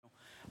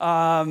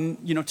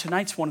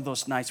Tonight's one of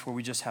those nights where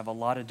we just have a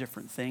lot of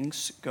different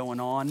things going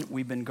on.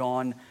 We've been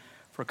gone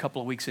for a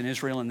couple of weeks in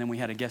Israel, and then we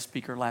had a guest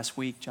speaker last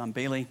week, John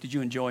Bailey. Did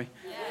you enjoy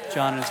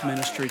John and his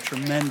ministry?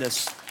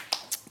 Tremendous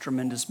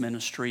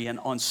ministry. And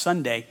on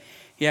Sunday,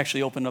 he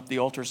actually opened up the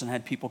altars and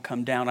had people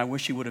come down. I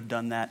wish he would have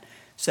done that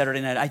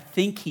Saturday night. I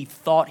think he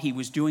thought he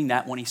was doing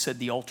that when he said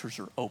the altars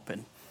are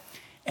open.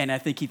 And I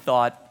think he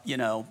thought,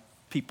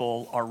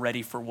 people are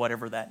ready for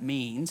whatever that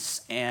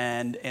means.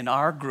 And in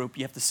our group,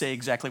 you have to say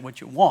exactly what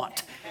you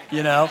want,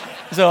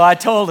 So I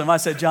told him, I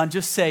said, John,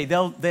 just say,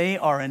 they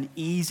are an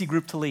easy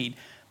group to lead,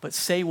 but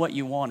say what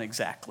you want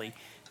exactly,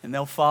 and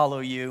they'll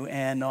follow you.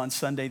 And on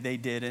Sunday they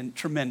did, and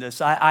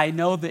tremendous. I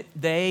know that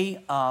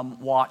they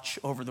watch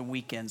over the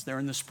weekends. They're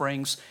in the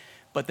Springs,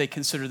 but they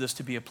consider this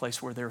to be a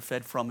place where they're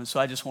fed from. And so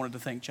I just wanted to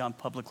thank John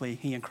publicly,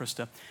 he and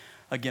Krista,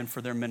 again,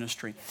 for their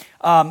ministry.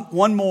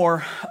 One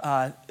more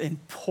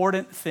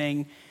important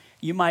thing.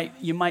 You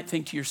might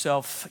think to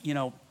yourself,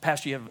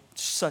 Pastor, you have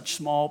such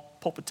small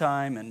pulpit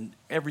time and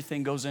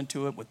everything goes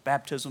into it with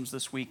baptisms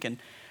this week. And,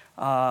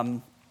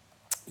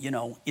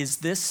 is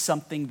this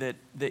something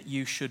that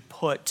you should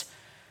put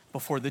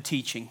before the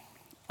teaching?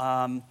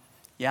 Yeah.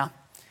 And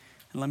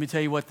let me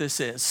tell you what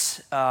this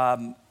is.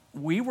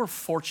 We were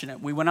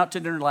fortunate. We went out to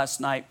dinner last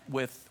night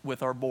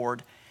with our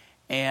board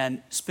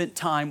and spent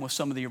time with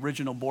some of the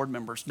original board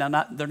members.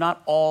 Now, they're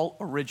not all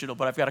original,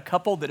 but I've got a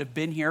couple that have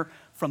been here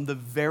from the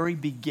very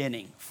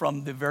beginning,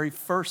 from the very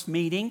first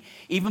meeting,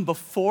 even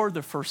before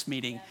the first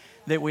meeting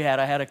that we had.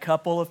 I had a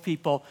couple of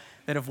people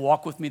that have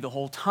walked with me the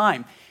whole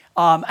time.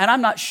 And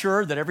I'm not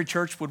sure that every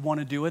church would want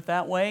to do it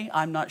that way.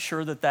 I'm not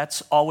sure that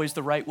that's always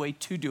the right way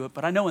to do it.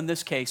 But I know in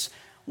this case,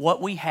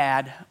 what we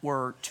had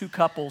were two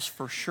couples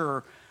for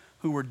sure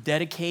who were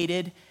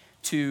dedicated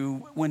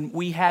to when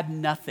we had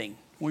nothing.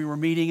 We were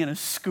meeting in a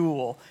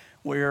school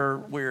where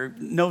we're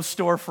no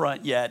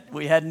storefront yet.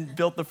 We hadn't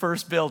built the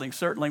first building.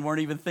 Certainly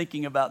weren't even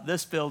thinking about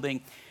this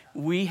building.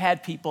 We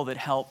had people that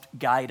helped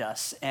guide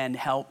us and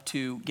helped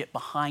to get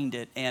behind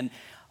it. And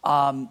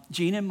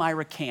Gina and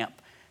Myra Camp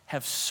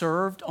have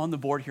served on the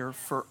board here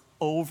for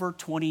over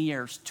 20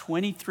 years,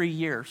 23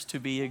 years to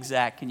be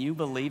exact. Can you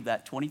believe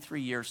that? 23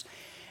 years.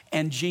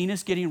 And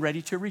Gina's getting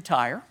ready to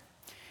retire.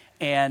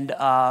 And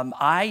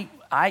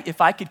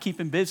if I could keep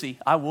him busy,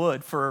 I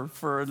would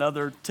for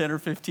another 10 or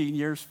 15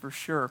 years for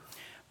sure.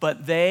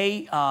 But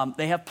they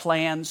have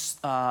plans.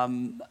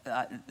 They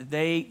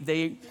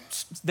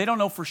don't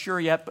know for sure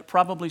yet, but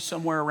probably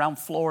somewhere around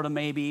Florida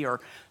maybe,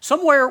 or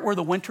somewhere where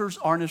the winters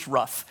aren't as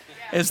rough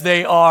as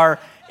they are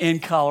in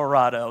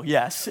Colorado.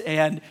 Yes,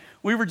 and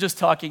we were just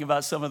talking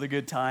about some of the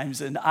good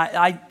times, and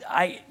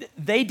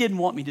they didn't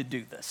want me to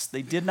do this.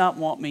 They did not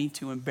want me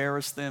to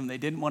embarrass them. They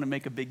didn't want to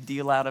make a big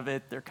deal out of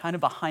it. They're kind of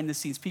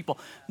behind-the-scenes people.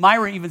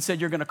 Myra even said,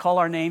 you're going to call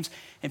our names,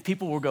 and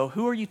people will go,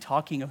 who are you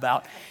talking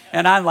about?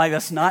 And I'm like,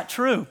 that's not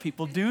true.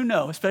 People do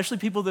know, especially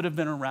people that have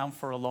been around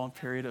for a long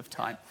period of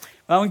time.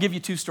 Well, I'm going to give you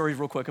two stories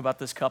real quick about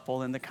this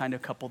couple and the kind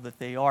of couple that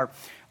they are.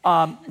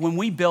 When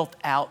we built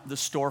out the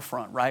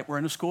storefront, right, we're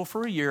in a school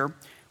for a year.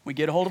 We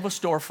get a hold of a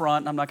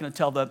storefront. I'm not going to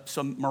tell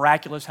some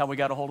miraculous how we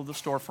got a hold of the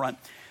storefront.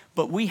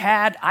 But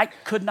I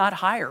could not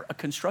hire a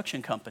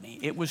construction company.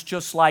 It was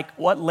just like,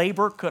 what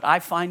labor could I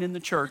find in the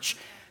church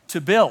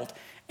to build?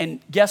 And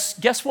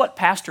guess what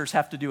pastors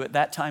have to do at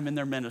that time in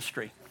their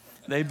ministry?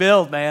 They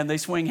build, man. They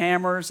swing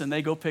hammers and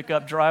they go pick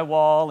up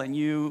drywall and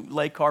you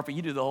lay carpet.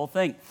 You do the whole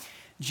thing.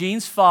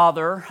 Gene's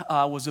father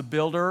was a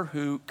builder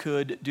who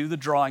could do the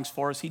drawings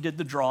for us. He did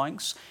the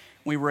drawings.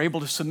 We were able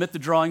to submit the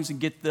drawings and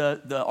get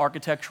the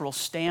architectural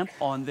stamp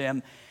on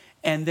them.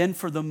 And then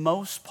for the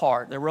most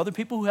part, there were other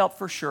people who helped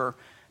for sure,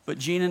 but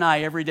Gene and I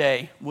every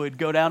day would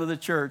go down to the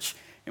church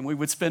and we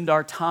would spend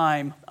our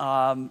time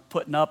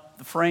putting up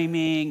the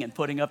framing and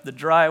putting up the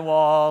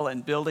drywall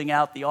and building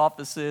out the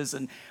offices.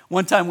 And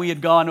one time we had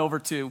gone over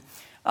to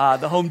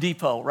the Home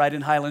Depot right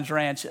in Highlands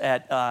Ranch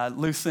at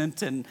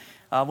Lucent and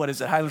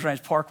Highlands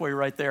Ranch Parkway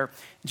right there.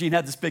 Gene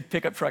had this big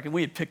pickup truck, and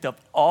we had picked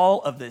up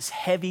all of this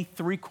heavy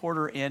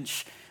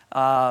 3/4-inch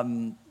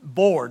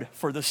board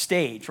for the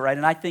stage, right?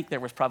 And I think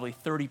there was probably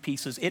 30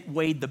 pieces. It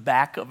weighed the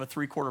back of a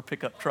 3/4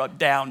 pickup truck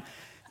down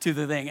to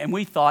the thing. And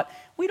we thought,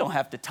 we don't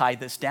have to tie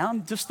this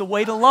down. Just the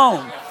weight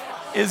alone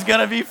is going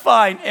to be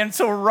fine. And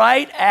so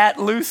right at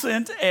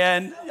Lucent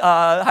and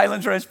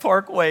Highlands Ranch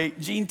Parkway,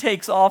 Gene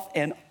takes off,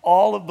 and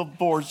all of the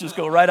boards just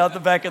go right out the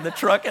back of the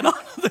truck and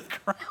onto the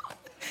ground.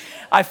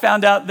 I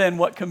found out then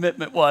what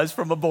commitment was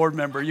from a board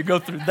member. You go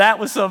through that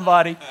with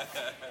somebody.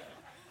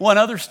 One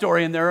other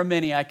story, and there are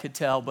many I could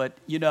tell, but,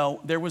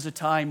 there was a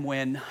time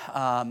when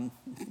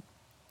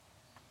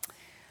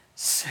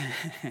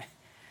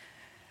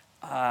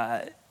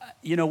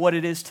what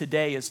it is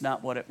today is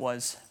not what it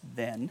was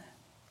then.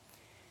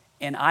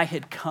 And I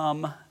had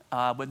come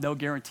with no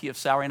guarantee of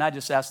salary, and I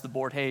just asked the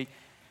board, hey,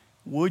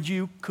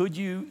 could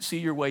you see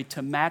your way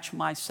to match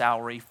my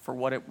salary for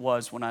what it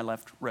was when I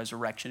left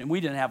Resurrection? And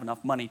we didn't have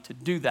enough money to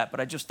do that, but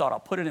I just thought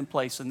I'll put it in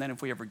place, and then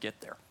if we ever get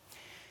there.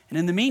 And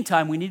in the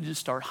meantime, we needed to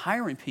start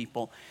hiring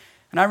people.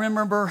 And I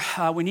remember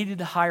we needed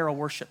to hire a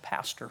worship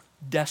pastor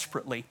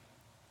desperately.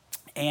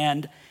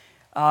 And,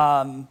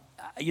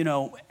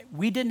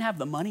 we didn't have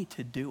the money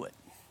to do it.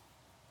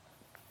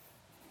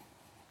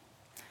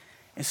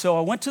 And so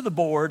I went to the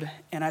board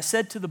and I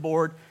said to the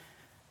board,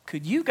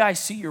 could you guys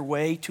see your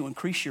way to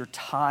increase your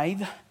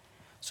tithe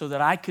so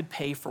that I could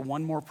pay for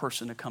one more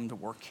person to come to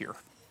work here?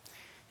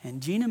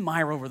 And Gene and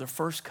Myra were the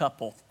first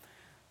couple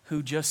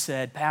who just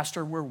said,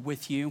 Pastor, we're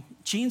with you.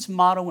 Gene's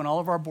motto in all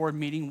of our board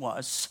meeting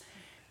was,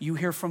 you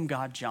hear from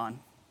God, John.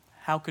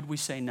 How could we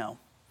say no?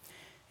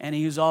 And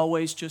he's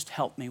always just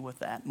helped me with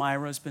that.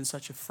 Myra's been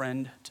such a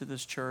friend to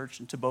this church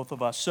and to both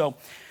of us. So,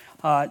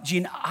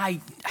 Gene,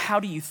 how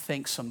do you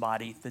thank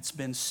somebody that's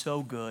been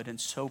so good and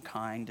so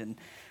kind?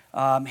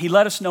 And he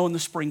let us know in the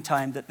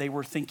springtime that they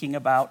were thinking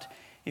about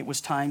it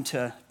was time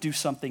to do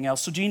something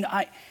else. So, Gene,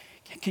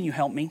 can you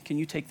help me? Can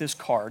you take this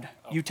card?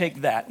 You take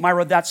that.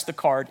 Myra, that's the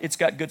card. It's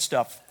got good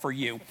stuff for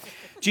you.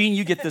 Gene,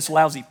 you get this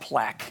lousy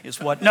plaque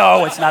is what?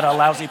 No, it's not a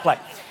lousy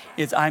plaque.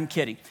 I'm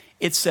kidding.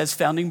 It says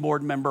founding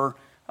board member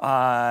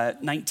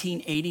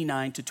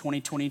 1989 to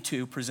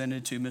 2022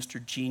 presented to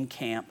Mr. Gene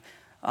Camp.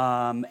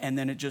 And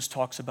then it just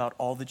talks about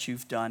all that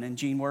you've done. And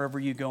Gene, wherever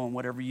you go and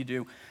whatever you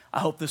do, I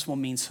hope this will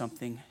mean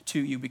something to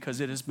you because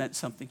it has meant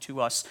something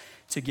to us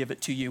to give it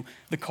to you.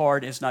 The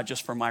card is not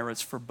just for Myra,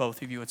 it's for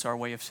both of you. It's our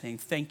way of saying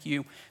thank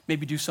you.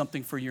 Maybe do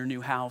something for your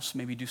new house.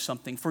 Maybe do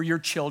something for your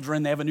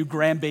children. They have a new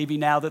grandbaby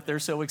now that they're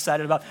so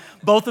excited about.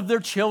 Both of their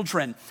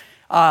children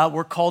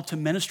were called to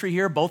ministry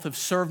here. Both have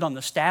served on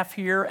the staff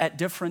here at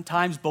different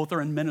times. Both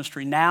are in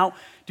ministry now,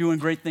 doing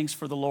great things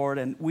for the Lord.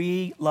 And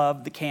we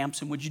love the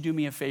Camps. And would you do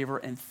me a favor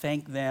and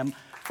thank them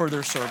for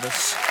their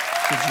service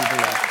to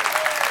Jubilee?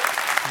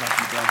 Love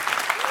you, Bill.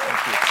 Thank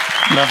you.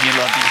 Love you,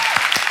 love you.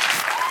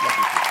 Love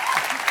you.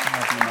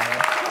 Love you, Mara.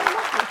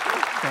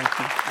 Thank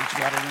you. Would you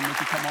got it in if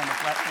you come on the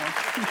platform?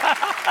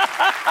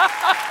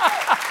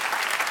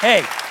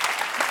 Hey,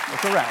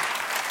 look around.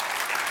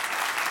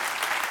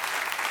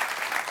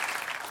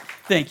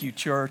 Thank you,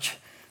 church.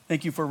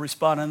 Thank you for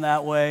responding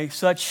that way.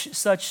 Such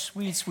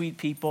sweet, sweet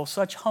people,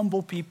 such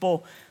humble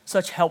people,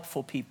 such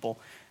helpful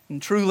people.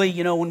 And truly,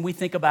 when we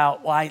think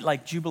about why,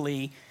 like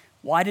Jubilee,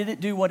 why did it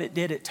do what it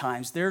did at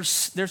times?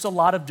 There's a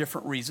lot of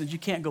different reasons. You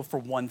can't go for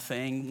one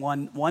thing,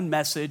 one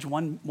message,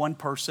 one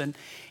person.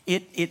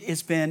 It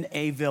has been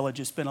a village.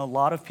 It's been a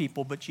lot of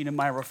people, but Gene and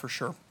Myra for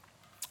sure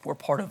were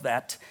part of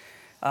that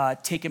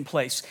taking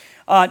place.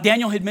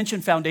 Daniel had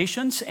mentioned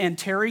foundations, and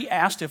Terry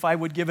asked if I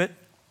would give it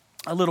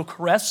a little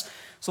caress.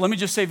 So let me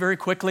just say very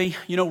quickly,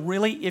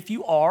 really, if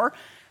you are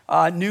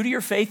new to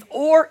your faith,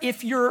 or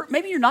if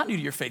maybe you're not new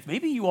to your faith,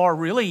 maybe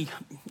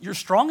you're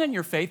strong in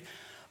your faith,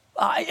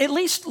 at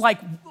least like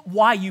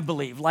why you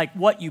believe, like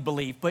what you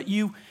believe, but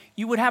you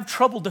would have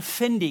trouble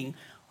defending,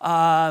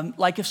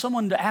 like if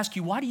someone to ask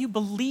you, why do you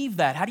believe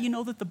that? How do you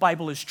know that the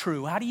Bible is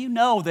true? How do you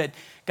know that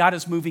God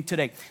is moving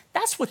today?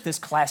 That's what this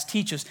class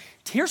teaches.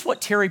 Here's what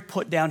Terry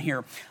put down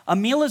here. A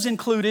meal is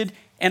included.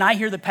 And I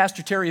hear that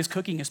Pastor Terry is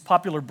cooking his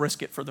popular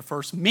brisket for the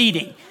first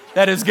meeting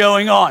that is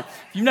going on.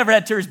 If you've never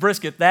had Terry's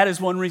brisket, that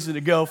is one reason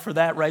to go for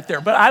that right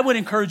there. But I would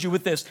encourage you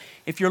with this.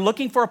 If you're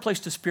looking for a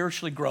place to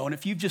spiritually grow, and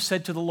if you've just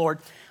said to the Lord,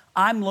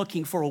 I'm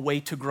looking for a way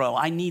to grow.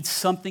 I need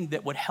something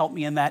that would help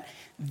me in that.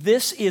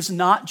 This is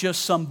not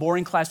just some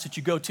boring class that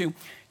you go to.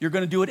 You're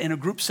going to do it in a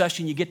group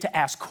session. You get to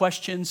ask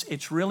questions.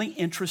 It's really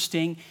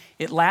interesting.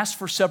 It lasts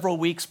for several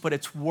weeks, but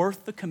it's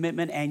worth the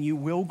commitment, and you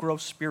will grow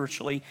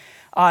spiritually.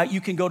 You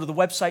can go to the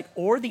website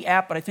or the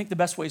app, but I think the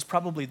best way is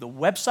probably the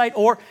website.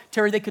 Or,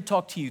 Terry, they could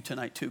talk to you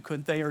tonight too,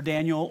 couldn't they? Or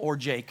Daniel or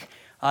Jake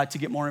to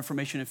get more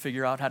information and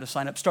figure out how to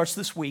sign up. Starts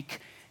this week,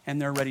 and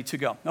they're ready to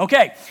go.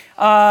 Okay,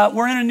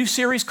 we're in a new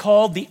series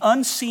called The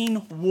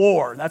Unseen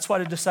War. That's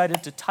why I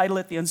decided to title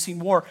it The Unseen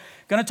War.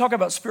 Going to talk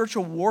about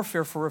spiritual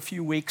warfare for a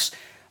few weeks.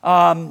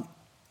 And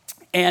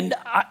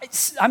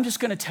I'm just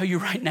going to tell you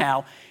right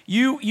now,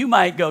 you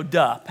might go,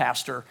 duh,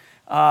 Pastor,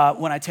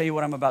 when I tell you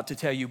what I'm about to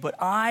tell you, but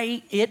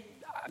I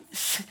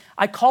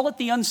call it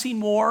the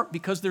unseen war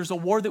because there's a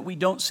war that we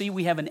don't see.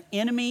 We have an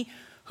enemy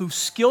who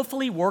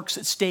skillfully works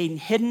at staying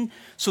hidden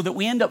so that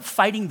we end up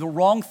fighting the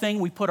wrong thing.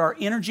 We put our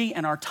energy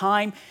and our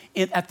time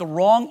at the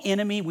wrong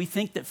enemy. We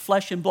think that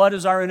flesh and blood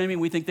is our enemy.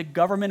 We think that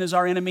government is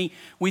our enemy.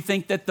 We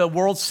think that the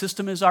world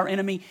system is our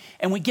enemy.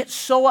 And we get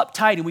so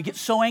uptight and we get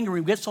so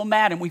angry, we get so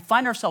mad, and we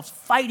find ourselves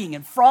fighting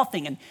and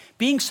frothing and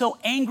being so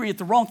angry at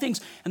the wrong things.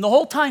 And the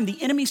whole time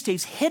the enemy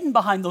stays hidden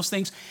behind those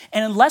things.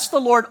 And unless the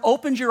Lord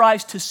opens your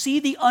eyes to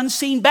see the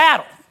unseen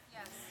battle,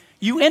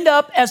 you end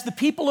up as the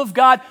people of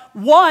God.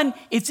 One,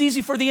 it's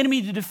easy for the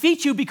enemy to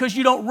defeat you because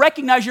you don't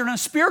recognize you're in a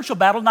spiritual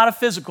battle, not a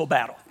physical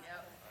battle.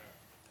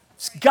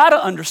 It's got to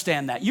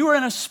understand that. You are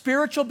in a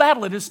spiritual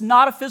battle. It is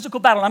not a physical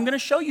battle. I'm going to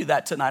show you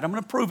that tonight. I'm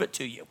going to prove it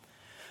to you.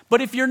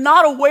 But if you're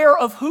not aware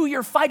of who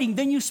you're fighting,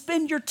 then you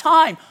spend your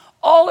time,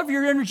 all of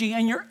your energy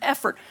and your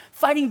effort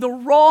fighting the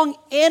wrong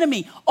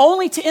enemy,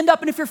 only to end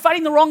up, and if you're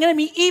fighting the wrong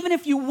enemy, even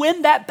if you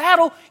win that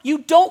battle, you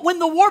don't win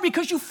the war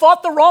because you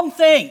fought the wrong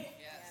thing.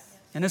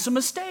 And it's a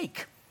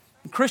mistake.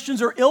 And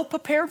Christians are ill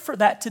prepared for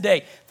that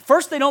today.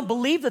 First, they don't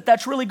believe that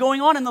that's really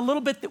going on, and the little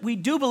bit that we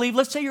do believe,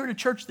 let's say you're in a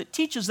church that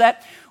teaches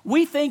that,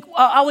 we think,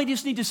 all we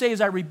just need to say is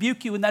I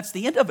rebuke you, and that's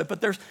the end of it, but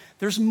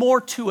there's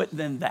more to it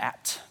than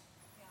that.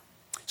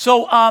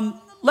 So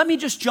let me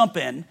just jump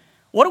in.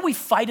 What do we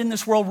fight in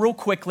this world real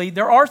quickly?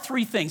 There are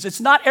three things. It's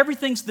not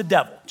everything's the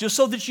devil, just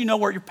so that you know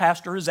where your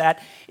pastor is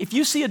at. If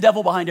you see a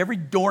devil behind every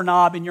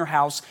doorknob in your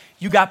house,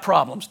 you got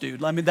problems,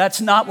 dude. I mean, that's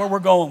not where we're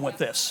going with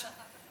this.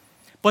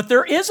 But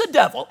there is a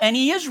devil, and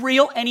he is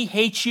real, and he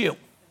hates you.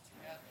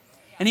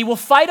 And he will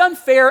fight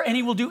unfair, and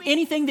he will do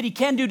anything that he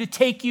can do to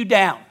take you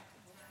down.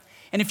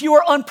 And if you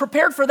are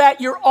unprepared for that,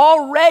 you're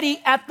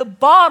already at the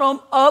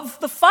bottom of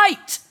the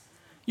fight.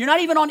 You're not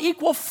even on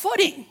equal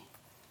footing.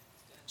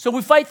 So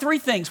we fight three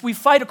things. We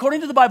fight,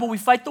 according to the Bible, we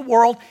fight the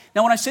world.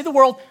 Now, when I say the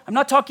world, I'm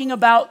not talking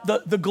about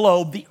the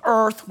globe, the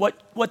earth,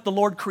 what the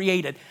Lord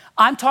created.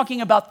 I'm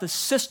talking about the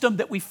system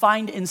that we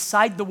find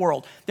inside the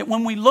world. That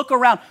when we look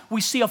around,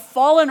 we see a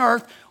fallen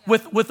earth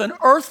with an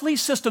earthly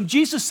system.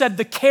 Jesus said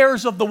the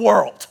cares of the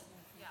world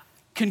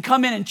can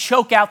come in and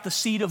choke out the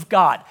seed of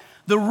God.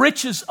 The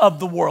riches of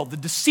the world, the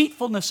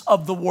deceitfulness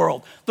of the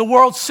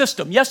world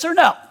system. Yes or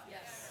no?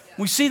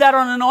 We see that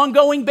on an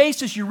ongoing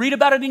basis. You read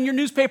about it in your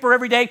newspaper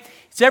every day.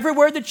 It's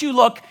everywhere that you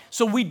look.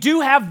 So we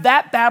do have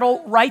that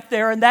battle right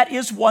there, and that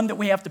is one that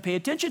we have to pay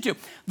attention to.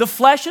 The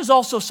flesh is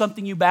also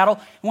something you battle.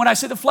 And when I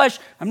say the flesh,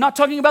 I'm not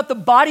talking about the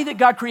body that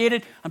God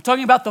created. I'm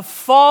talking about the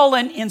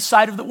fallen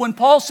inside of it. When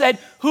Paul said,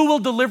 "Who will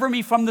deliver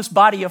me from this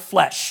body of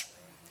flesh?"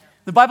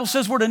 The Bible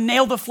says we're to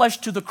nail the flesh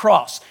to the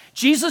cross.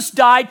 Jesus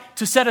died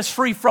to set us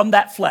free from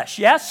that flesh,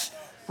 yes?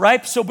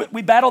 Right? So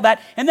we battle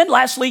that. And then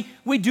lastly,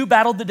 we do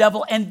battle the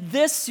devil. And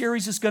this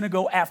series is going to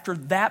go after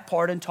that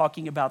part and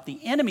talking about the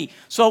enemy.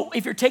 So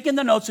if you're taking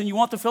the notes and you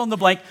want to fill in the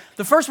blank,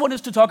 the first one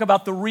is to talk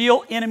about the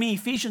real enemy,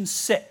 Ephesians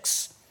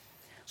 6.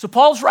 So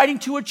Paul's writing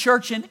to a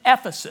church in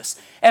Ephesus.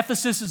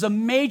 Ephesus is a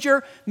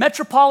major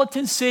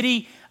metropolitan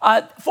city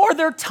for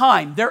their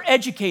time. They're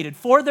educated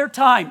for their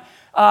time.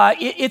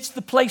 It's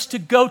the place to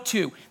go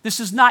to. This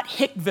is not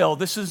Hickville.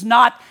 This is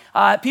not,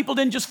 people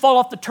didn't just fall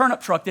off the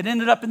turnip truck that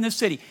ended up in this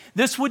city.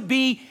 This would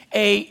be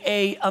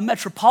a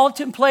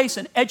metropolitan place,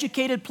 an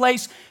educated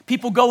place.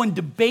 People go and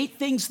debate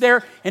things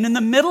there. And in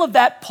the middle of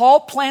that, Paul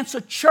plants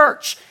a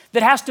church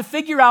that has to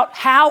figure out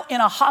how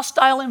in a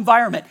hostile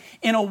environment,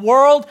 in a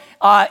world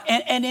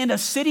and in a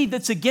city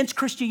that's against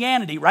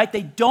Christianity, right?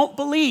 They don't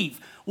believe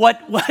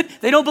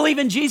they don't believe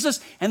in Jesus,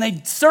 and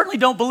they certainly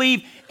don't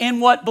believe in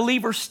what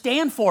believers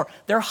stand for.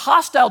 They're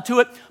hostile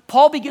to it.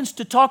 Paul begins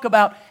to talk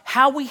about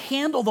how we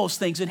handle those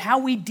things and how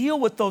we deal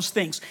with those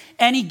things.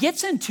 And he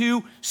gets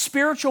into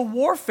spiritual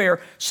warfare.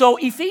 So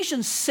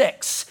Ephesians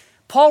 6,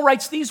 Paul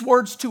writes these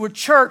words to a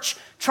church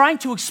trying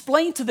to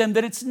explain to them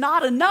that it's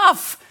not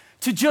enough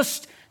to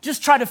just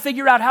try to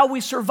figure out how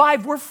we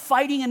survive. We're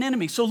fighting an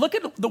enemy. So look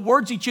at the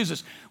words he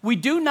chooses. We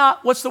do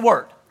not, what's the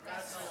word?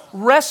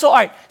 Wrestle. All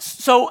right,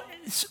 so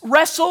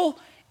wrestle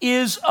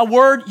is a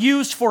word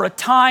used for a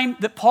time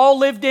that Paul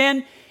lived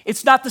in.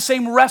 It's not the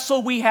same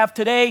wrestle we have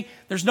today.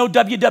 There's no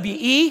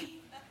WWE.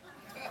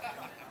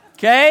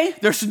 Okay?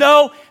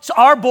 So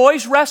our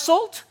boys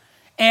wrestled,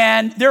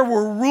 and there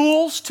were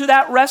rules to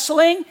that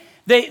wrestling.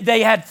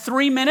 They had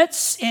 3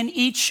 minutes in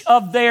each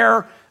of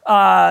their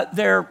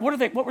what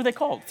were they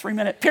called?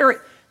 3-minute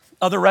period.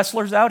 Other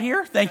wrestlers out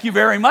here, thank you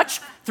very much.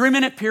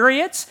 3-minute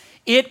periods.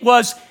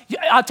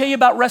 I'll tell you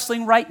about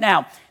wrestling right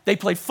now. They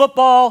played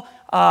football,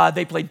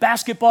 they played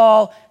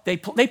basketball, they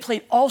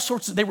played all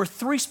sorts they were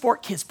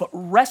 3-sport kids, but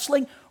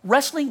wrestling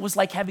was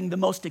like having the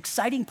most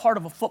exciting part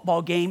of a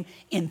football game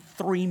in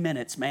 3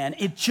 minutes, man.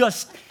 It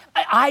just,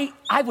 I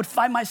would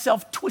find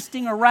myself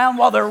twisting around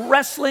while they're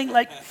wrestling,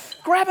 like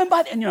grabbing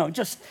by the,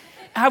 and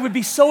I would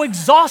be so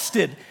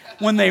exhausted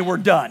when they were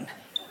done.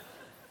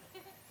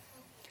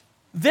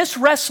 This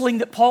wrestling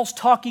that Paul's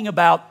talking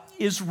about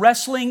is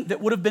wrestling that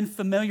would have been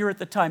familiar at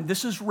the time.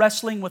 This is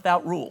wrestling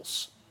without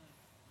rules.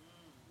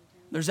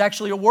 There's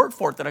actually a word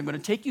for it that I'm going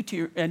to take you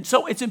to. And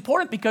so it's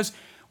important because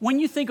when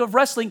you think of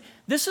wrestling,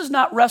 this is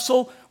not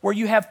wrestle where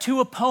you have two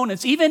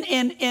opponents. Even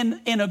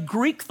in a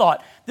Greek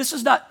thought, this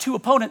is not two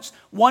opponents,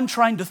 one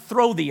trying to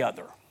throw the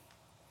other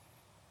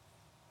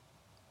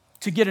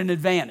to get an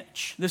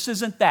advantage. This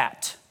isn't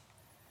that.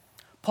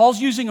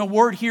 Paul's using a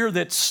word here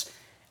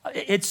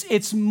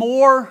it's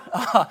more,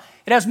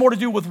 it has more to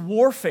do with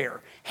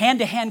warfare,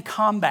 hand-to-hand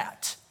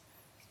combat.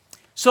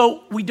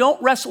 So we don't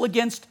wrestle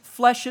against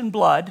flesh and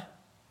blood.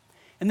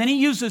 And then he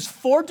uses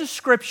 4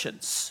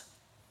 descriptions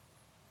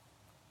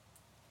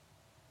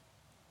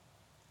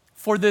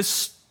for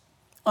this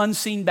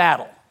unseen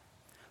battle.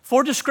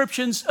 4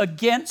 descriptions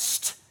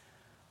against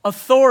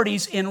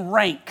authorities in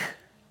rank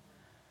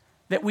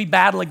that we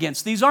battle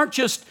against. These aren't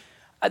just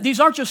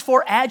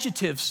 4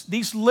 adjectives.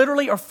 These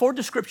literally are 4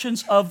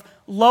 descriptions of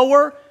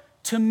lower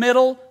to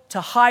middle to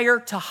higher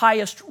to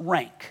highest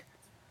rank.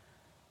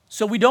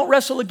 So we don't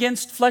wrestle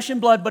against flesh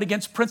and blood, but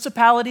against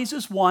principalities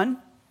is 1.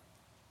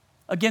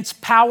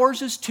 Against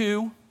powers is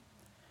 2.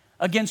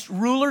 Against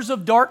rulers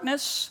of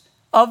darkness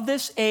of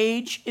this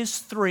age is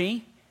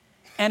 3.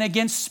 And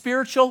against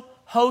spiritual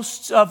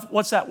hosts of,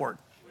 what's that word?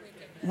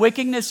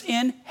 Wickedness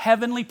in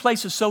heavenly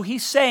places. So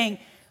he's saying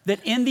that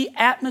in the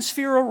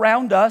atmosphere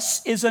around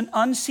us is an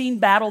unseen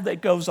battle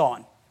that goes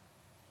on.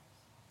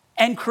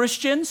 And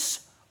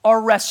Christians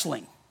are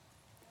wrestling.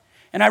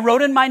 And I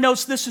wrote in my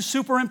notes, this is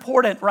super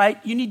important,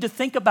 right? You need to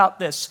think about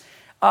this.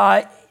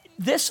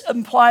 This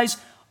implies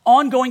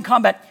ongoing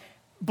combat.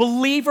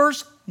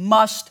 Believers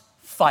must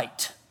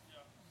fight.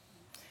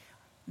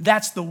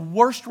 That's the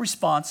worst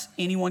response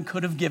anyone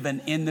could have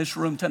given in this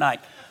room tonight.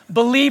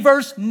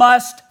 Believers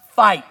must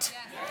fight.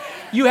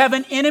 You have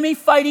an enemy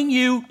fighting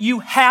you, you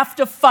have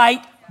to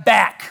fight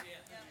back.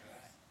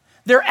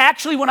 They're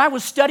actually, when I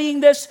was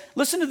studying this,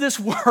 listen to this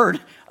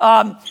word.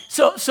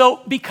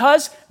 So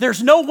because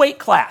there's no weight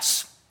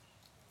class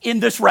in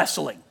this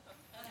wrestling,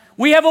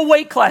 we have a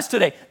weight class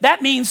today.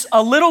 That means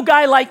a little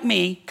guy like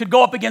me could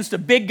go up against a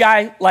big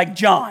guy like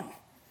John.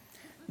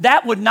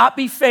 That would not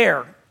be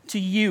fair to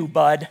you,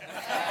 bud.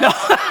 No.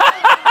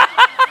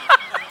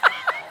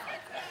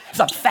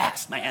 I'm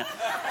fast, man,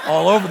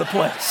 all over the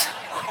place.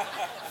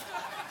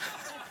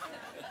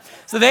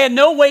 So they had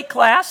no weight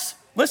class.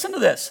 Listen to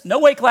this. No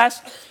weight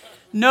class.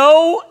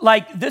 No,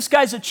 like this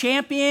guy's a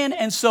champion,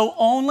 and so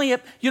only,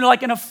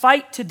 like in a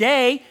fight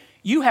today,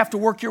 you have to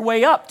work your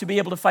way up to be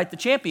able to fight the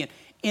champion.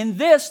 In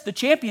this, the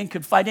champion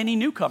could fight any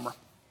newcomer.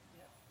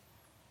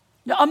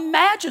 Now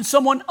imagine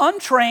someone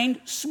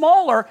untrained,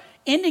 smaller,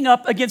 ending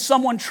up against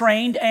someone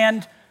trained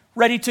and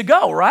ready to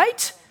go,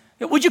 right?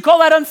 Would you call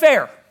that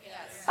unfair?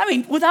 I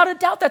mean, without a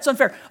doubt, that's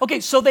unfair. Okay,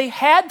 so they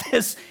had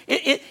this,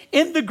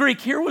 in the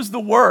Greek, here was the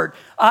word,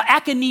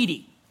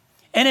 akoniti,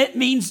 and it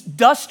means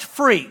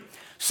dust-free.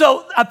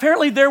 So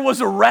apparently there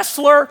was a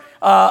wrestler,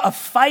 a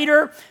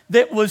fighter,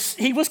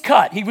 he was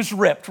cut, he was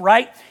ripped,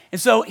 right? And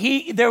so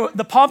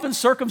the pomp and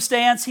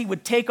circumstance, he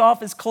would take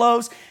off his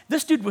clothes.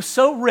 This dude was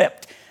so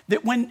ripped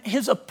that when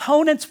his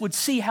opponents would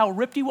see how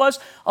ripped he was,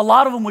 a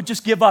lot of them would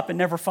just give up and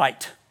never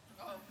fight.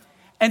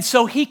 And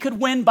so he could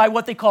win by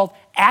what they called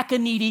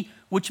akoniti,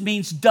 which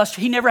means dust.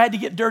 He never had to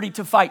get dirty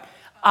to fight.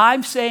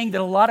 I'm saying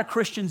that a lot of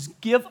Christians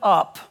give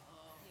up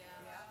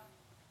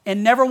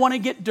and never want to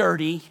get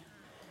dirty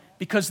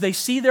because they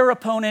see their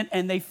opponent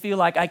and they feel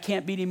like, I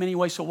can't beat him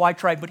anyway, so why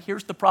try? But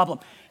here's the problem.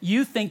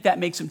 You think that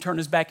makes him turn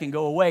his back and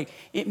go away.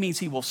 It means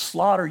he will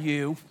slaughter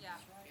you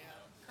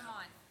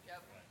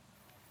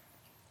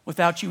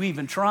without you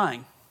even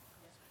trying.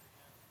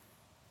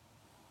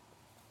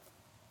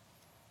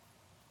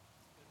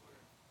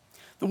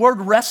 The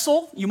word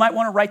wrestle, you might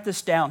want to write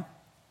this down.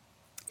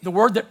 The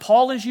word that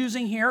Paul is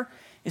using here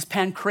is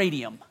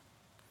pancratium.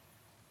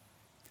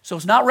 So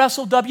it's not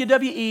wrestle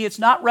WWE. It's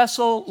not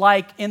wrestle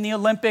like in the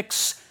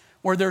Olympics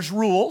where there's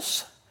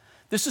rules.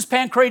 This is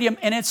pancratium,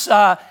 and it's,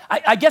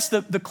 I guess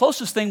the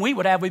closest thing we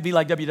would have would be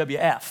like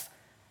WWF.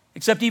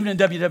 Except even in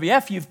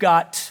WWF, you've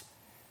got,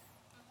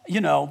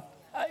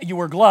 you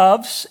wear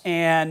gloves,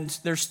 and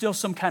there's still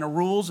some kind of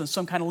rules and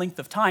some kind of length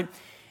of time.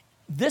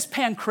 This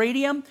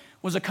pancratium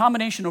was a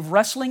combination of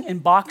wrestling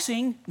and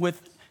boxing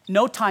with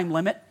no time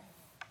limit,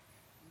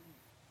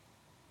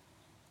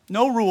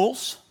 no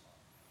rules.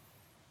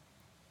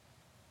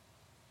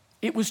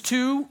 It was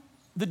to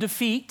the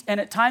defeat, and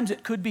at times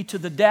it could be to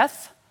the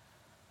death.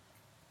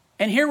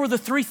 And here were the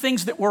three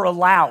things that were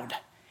allowed,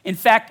 in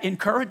fact,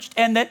 encouraged,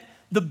 and that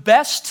the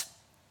best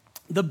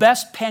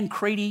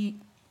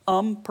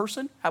pancratium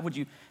person, how would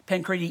you,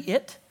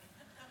 pancreas,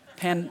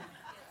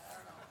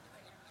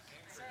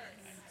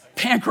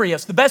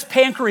 the best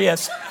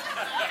pancreas.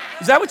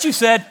 Is that what you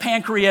said?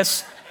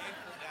 Pancreas.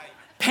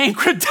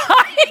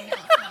 Pancreatine.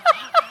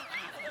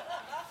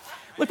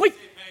 Look,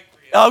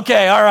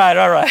 okay, all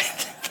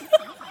right.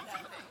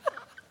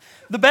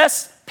 The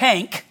best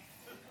pank.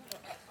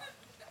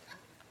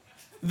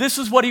 This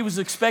is what he was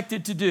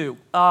expected to do.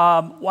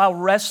 While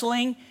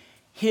wrestling,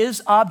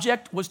 his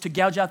object was to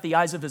gouge out the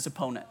eyes of his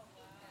opponent.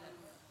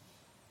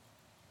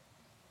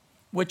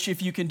 Which,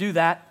 if you can do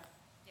that,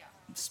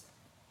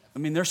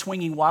 they're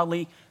swinging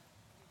wildly.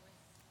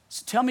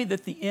 So tell me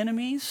that the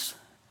enemy's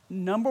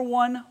number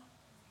one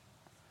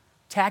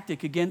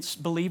tactic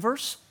against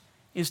believers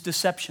is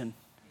deception.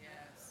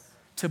 Yes.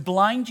 To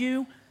blind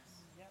you,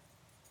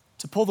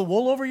 to pull the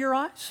wool over your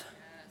eyes,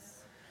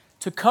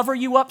 to cover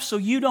you up so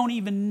you don't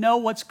even know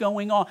what's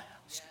going on.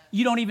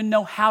 You don't even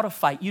know how to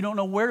fight. You don't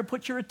know where to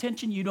put your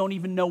attention. You don't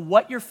even know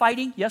what you're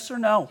fighting. Yes or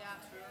no? Yeah.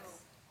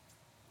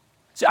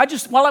 So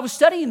while I was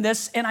studying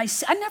this, and I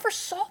never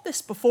saw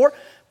this before,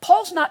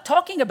 Paul's not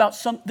talking about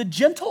the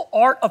gentle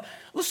art of,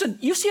 listen,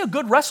 you see a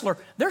good wrestler,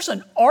 there's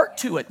an art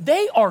to it.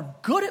 They are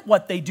good at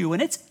what they do,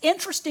 and it's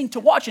interesting to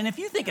watch. And if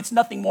you think it's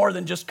nothing more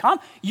than just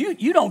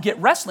you don't get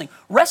wrestling.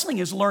 Wrestling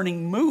is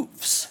learning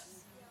moves.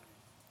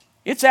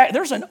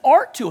 There's an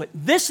art to it.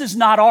 This is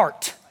not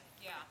art.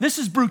 This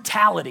is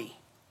brutality.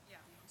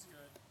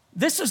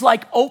 This is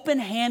like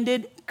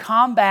open-handed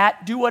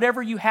combat, do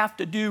whatever you have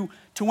to do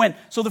to win.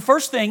 So the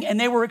first thing, and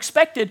they were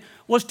expected,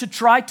 was to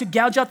try to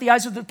gouge out the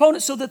eyes of the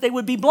opponent so that they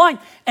would be blind.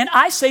 And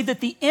I say that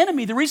the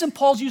enemy, the reason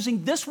Paul's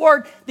using this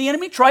word, the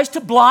enemy tries to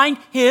blind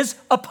his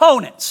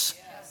opponents.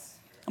 Yes.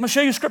 I'm going to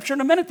show you scripture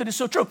in a minute that is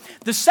so true.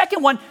 The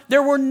second one,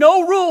 there were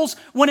no rules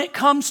when it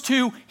comes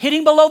to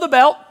hitting below the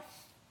belt.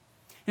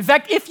 In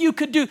fact, if you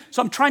could do,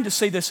 so I'm trying to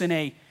say this in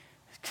a,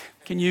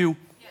 can you,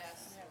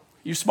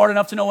 you smart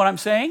enough to know what I'm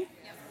saying?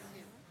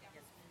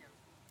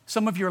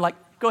 Some of you are like,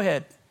 go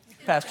ahead,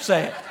 Pastor,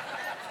 say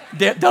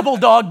it. Double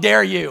dog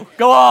dare you.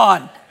 Go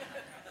on. And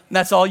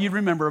that's all you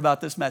remember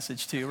about this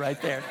message too,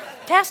 right there.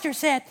 Pastor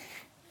said,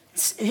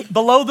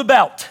 below the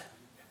belt.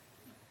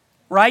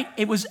 Right?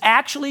 It was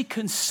actually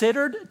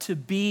considered to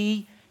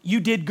be, you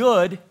did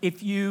good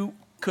if you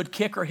could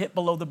kick or hit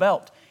below the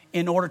belt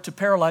in order to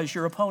paralyze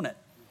your opponent.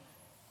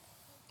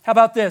 How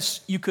about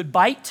this? You could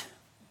bite.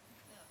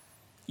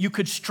 You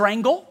could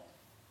strangle.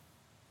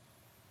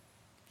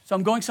 So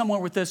I'm going somewhere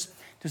with this.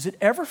 Does it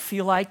ever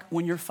feel like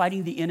when you're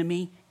fighting the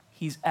enemy,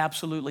 he's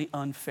absolutely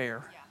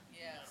unfair?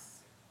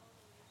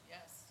 Yeah.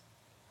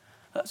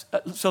 Yes.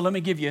 So let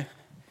me give you,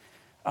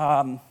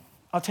 I'll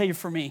tell you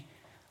for me,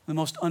 the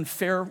most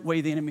unfair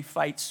way the enemy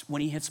fights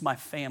when he hits my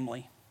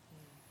family.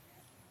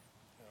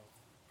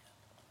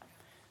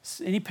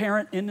 Any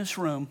parent in this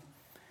room,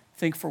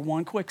 think for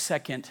one quick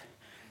second,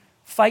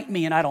 fight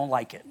me and I don't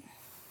like it.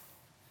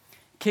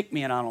 Kick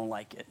me and I don't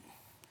like it.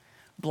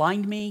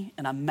 Blind me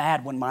and I'm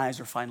mad when my eyes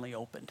are finally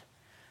opened.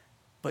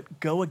 But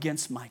go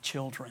against my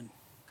children.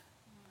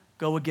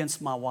 Go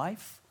against my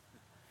wife.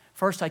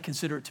 First, I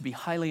consider it to be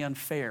highly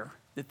unfair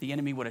that the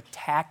enemy would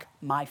attack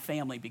my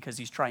family because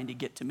he's trying to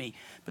get to me.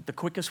 But the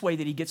quickest way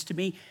that he gets to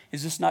me,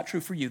 is this not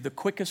true for you? The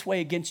quickest way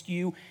against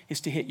you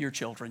is to hit your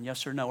children,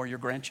 yes or no, or your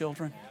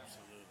grandchildren?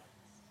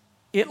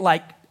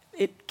 Absolutely.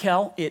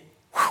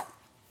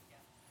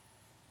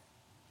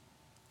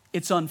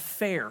 It's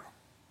unfair.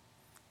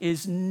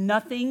 Is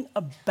nothing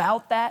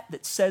about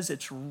that says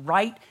it's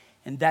right,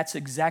 and that's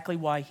exactly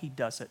why he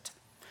does it.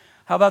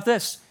 How about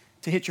this?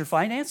 To hit your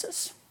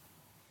finances?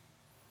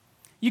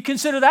 You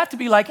consider that to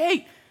be like,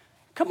 hey,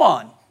 come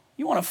on,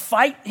 you want to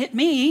fight, hit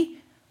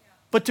me,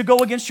 but to go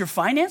against your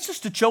finances,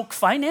 to choke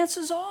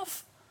finances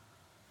off?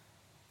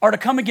 Or to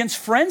come against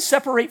friends,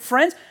 separate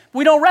friends?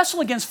 We don't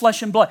wrestle against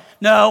flesh and blood.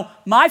 No,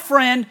 my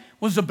friend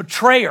was a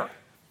betrayer.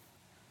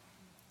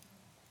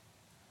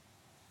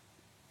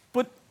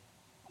 But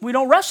we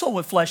don't wrestle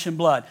with flesh and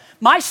blood.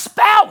 My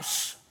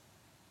spouse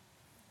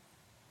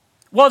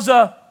was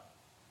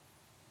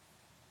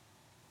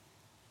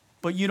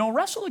but you don't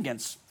wrestle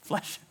against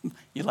flesh.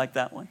 You like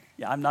that one?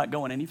 Yeah, I'm not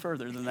going any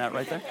further than that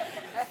right there.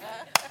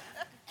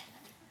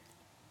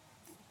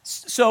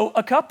 So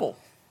a couple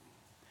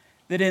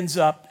that ends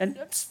up, and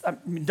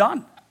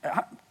Don,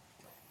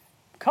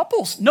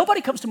 couples, nobody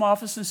comes to my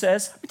office and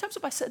says, how many times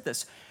have I said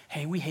this?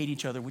 Hey, we hate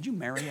each other. Would you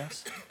marry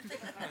us?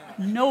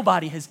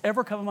 Nobody has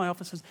ever come to my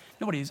office.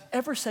 Nobody has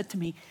ever said to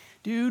me,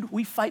 dude,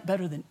 we fight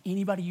better than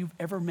anybody you've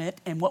ever met,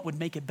 and what would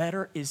make it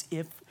better is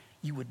if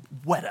you would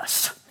wed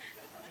us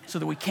so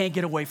that we can't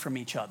get away from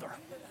each other.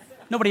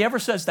 Nobody ever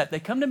says that. They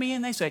come to me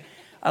and they say,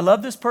 I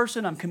love this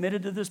person. I'm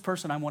committed to this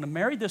person. I want to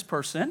marry this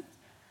person.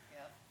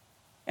 Yep.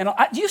 And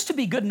it used to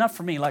be good enough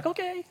for me. Like,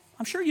 okay,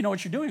 I'm sure you know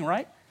what you're doing,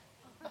 right?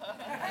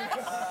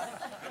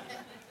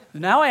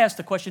 Now I ask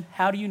the question,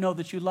 how do you know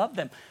that you love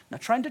them?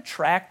 Not trying to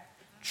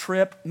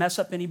trip, mess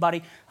up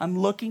anybody. I'm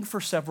looking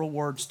for several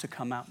words to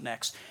come out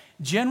next.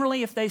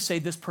 Generally, if they say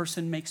this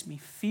person makes me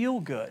feel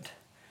good,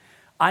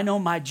 I know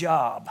my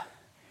job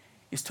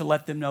is to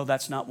let them know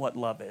that's not what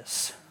love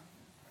is.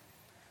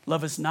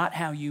 Love is not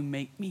how you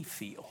make me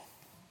feel.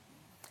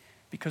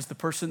 Because the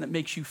person that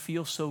makes you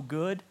feel so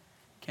good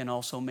can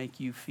also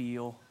make you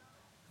feel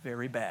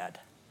very bad.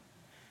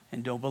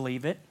 And don't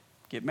believe it,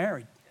 get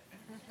married.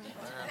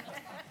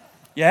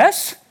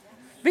 Yes?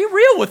 Be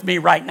real with me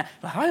right now.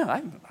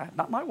 I'm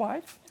not my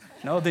wife.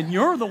 No, then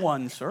you're the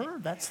one,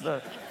 sir.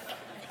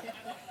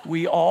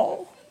 We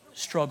all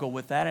struggle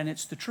with that, and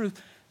it's the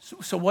truth.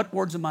 So what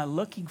words am I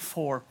looking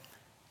for?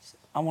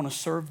 I want to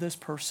serve this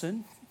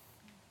person.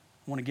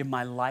 I want to give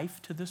my life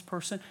to this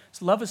person.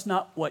 So love is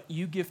not what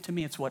you give to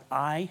me, it's what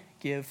I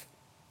give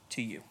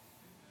to you.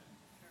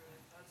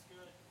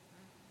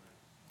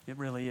 It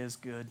really is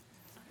good.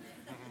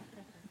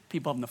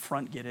 People up in the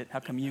front get it. How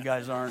come you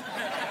guys aren't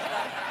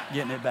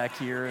getting it back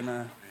here in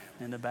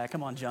the back?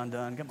 Come on, John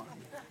Dunn, come on.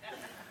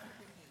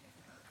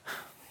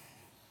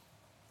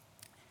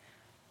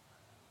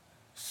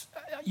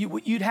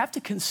 You'd have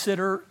to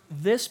consider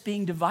this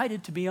being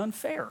divided to be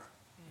unfair.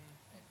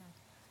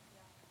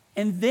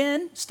 And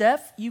then,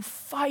 Steph, you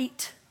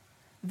fight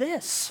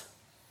this.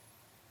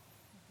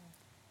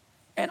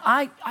 And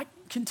I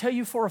can tell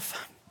you for a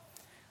fact,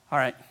 all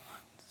right,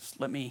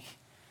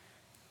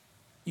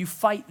 you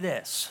fight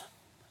this.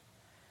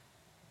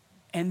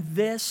 And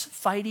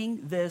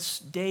fighting this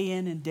day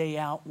in and day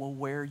out will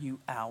wear you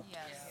out.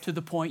 Yes. To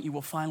the point you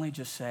will finally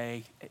just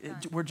say,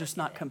 we're just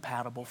not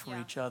compatible for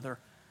each other.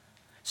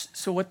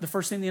 So what the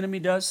first thing the enemy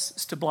does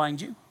is to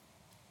blind you,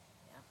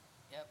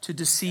 to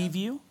deceive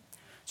you.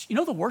 You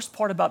know the worst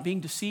part about being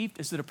deceived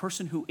is that a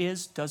person who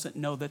doesn't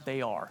know that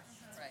they are.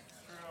 Right.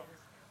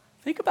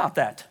 Think about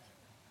that.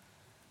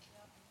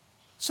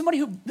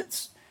 Somebody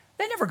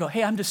they never go,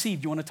 hey, I'm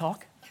deceived. You want to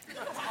talk?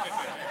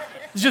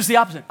 It's just the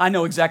opposite. I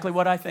know exactly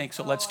what I think,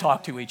 so let's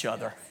talk to each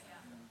other.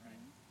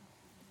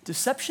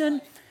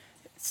 Deception,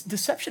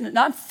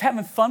 not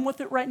having fun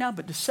with it right now,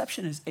 but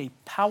deception is a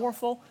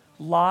powerful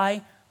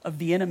lie of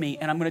the enemy.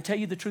 And I'm going to tell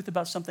you the truth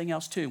about something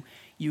else too.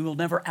 You will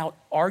never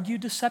out-argue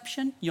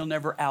deception. You'll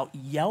never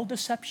out-yell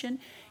deception.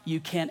 You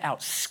can't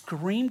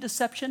out-scream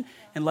deception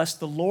unless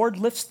the Lord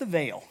lifts the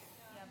veil.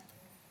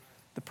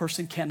 The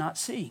person cannot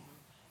see.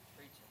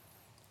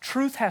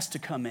 Truth has to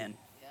come in.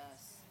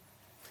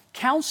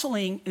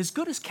 Counseling, as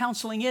good as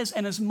counseling is,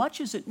 and as much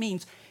as it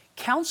means,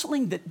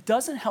 counseling that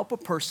doesn't help a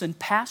person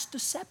past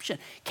deception.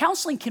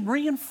 Counseling can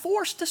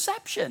reinforce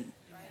deception.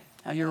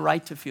 Now, you're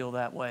right to feel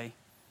that way.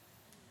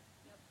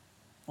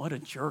 What a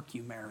jerk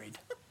you married.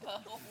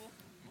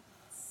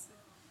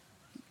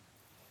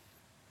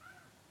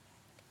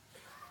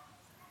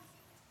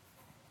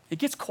 It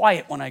gets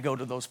quiet when I go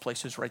to those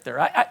places right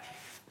there.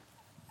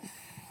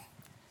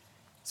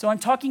 So I'm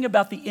talking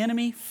about the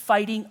enemy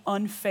fighting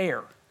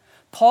unfair.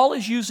 Paul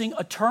is using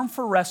a term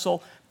for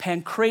wrestle,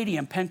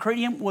 pancratium.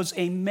 Pancratium was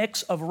a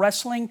mix of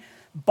wrestling,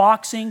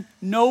 boxing,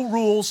 no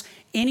rules,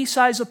 any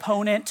size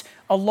opponent.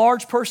 A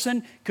large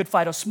person could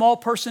fight a small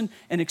person.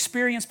 An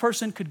experienced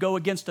person could go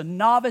against a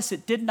novice.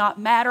 It did not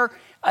matter.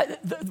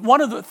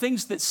 One of the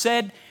things that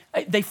said,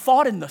 they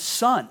fought in the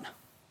sun.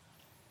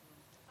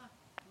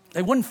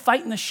 They wouldn't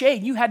fight in the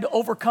shade. You had to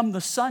overcome the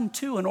sun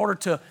too in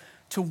order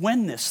to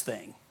win this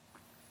thing.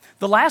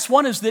 The last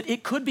one is that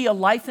it could be a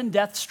life and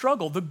death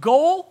struggle. The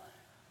goal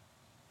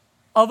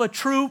of a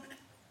true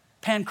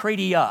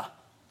pancratia,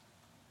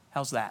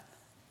 how's that?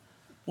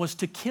 Was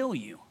to kill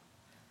you.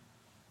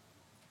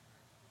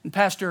 And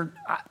Pastor,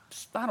 I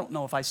don't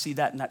know if I see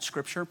that in that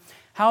scripture.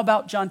 How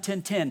about John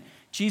 10:10?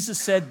 Jesus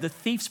said the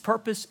thief's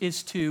purpose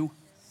is to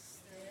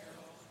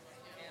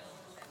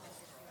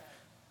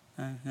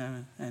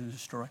and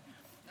destroy.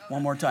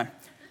 One more time.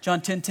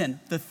 John 10:10.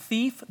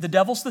 The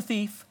devil's the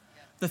thief.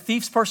 The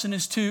thief's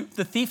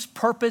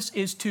purpose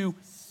is to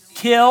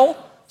kill,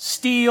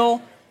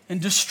 steal, and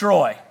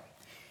destroy.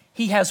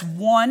 He has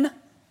one.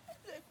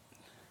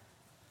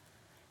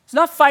 He's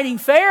not fighting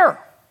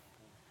fair.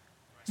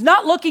 He's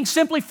not looking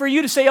simply for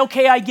you to say,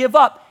 okay, I give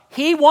up.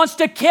 He wants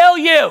to kill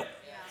you.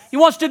 He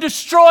wants to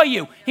destroy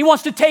you. He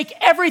wants to take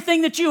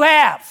everything that you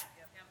have.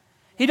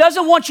 He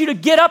doesn't want you to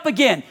get up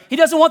again. He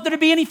doesn't want there to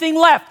be anything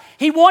left.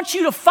 He wants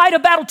you to fight a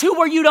battle too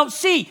where you don't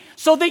see,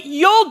 so that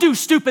you'll do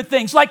stupid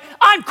things like,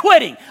 I'm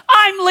quitting,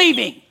 I'm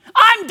leaving,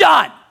 I'm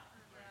done.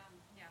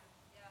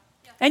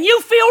 And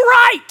you feel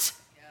right,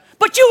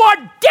 but you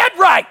are dead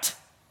right.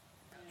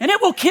 And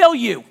it will kill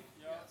you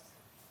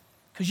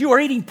because you are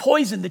eating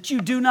poison that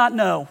you do not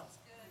know.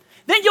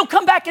 Then you'll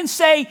come back and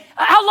say,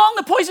 how long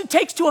the poison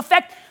takes to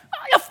affect,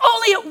 if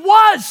only it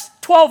was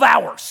 12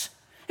 hours.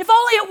 If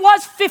only it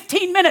was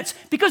 15 minutes,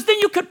 because then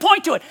you could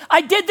point to it.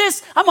 I did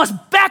this, I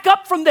must back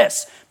up from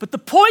this. But the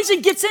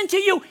poison gets into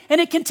you,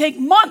 and it can take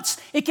months.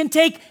 It can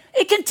take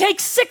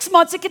 6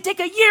 months. It can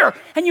take a year,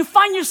 and you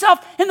find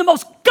yourself in the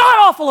most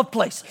god-awful of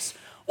places.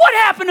 What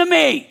happened to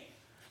me?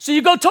 So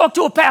you go talk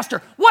to a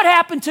pastor. What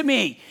happened to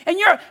me? And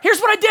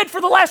here's what I did for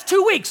the last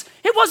 2 weeks.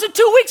 It wasn't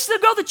 2 weeks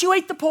ago that you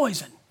ate the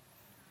poison.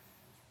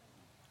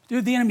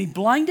 Dude, the enemy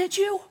blinded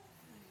you,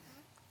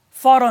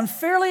 fought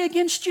unfairly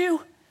against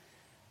you,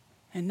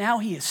 and now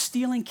he is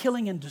stealing,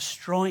 killing, and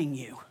destroying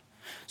you.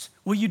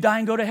 Will you die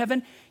and go to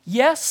heaven?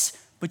 Yes,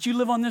 but you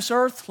live on this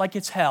earth like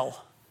it's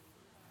hell.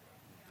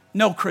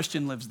 No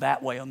Christian lives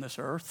that way on this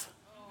earth.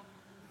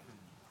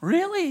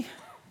 Really?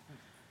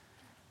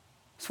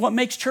 It's what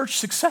makes church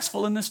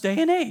successful in this day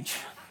and age.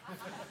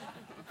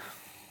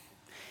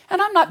 And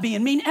I'm not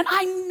being mean, and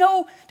I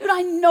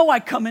know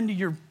I come into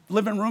your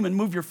living room and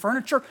move your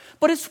furniture,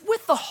 but it's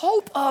with the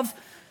hope of,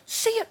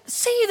 see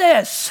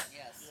this.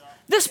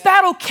 This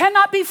battle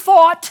cannot be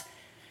fought.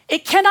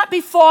 It cannot be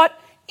fought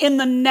in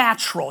the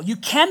natural. You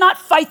cannot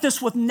fight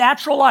this with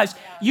natural eyes.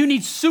 You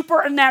need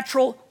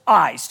supernatural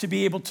eyes to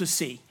be able to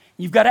see.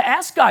 You've got to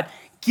ask God,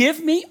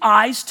 give me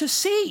eyes to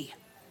see.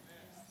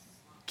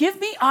 Give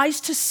me eyes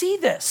to see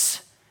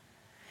this.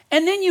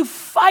 And then you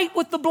fight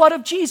with the blood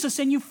of Jesus,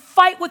 and you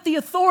fight with the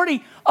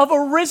authority of a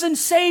risen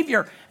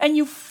Savior, and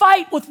you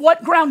fight with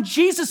what ground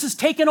Jesus has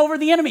taken over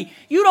the enemy.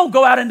 You don't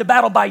go out into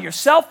battle by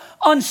yourself,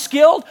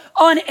 unskilled,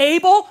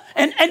 unable,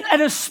 and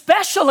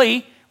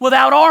especially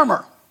without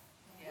armor.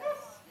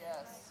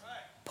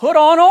 Put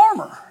on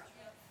armor.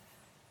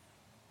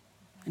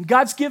 And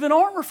God's given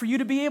armor for you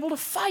to be able to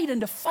fight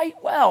and to fight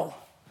well.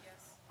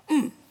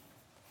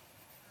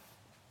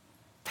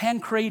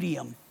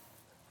 Pancratium.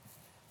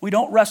 We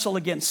don't wrestle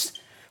against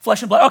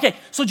flesh and blood. Okay,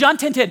 so John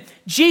 10:10,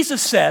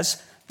 Jesus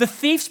says, the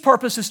thief's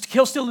purpose is to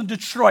kill, steal, and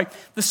destroy.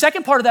 The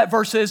second part of that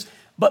verse is,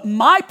 but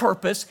my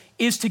purpose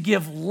is to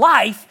give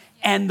life,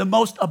 and the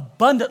most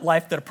abundant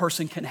life that a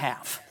person can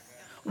have.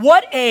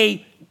 What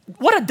a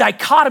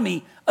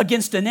dichotomy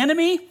against an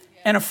enemy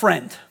and a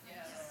friend.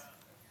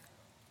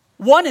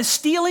 One is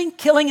stealing,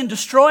 killing, and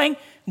destroying.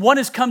 One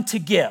has come to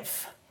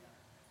give.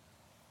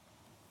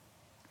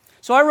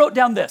 So I wrote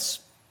down this.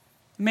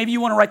 Maybe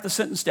you want to write the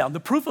sentence down. The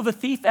proof of a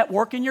thief at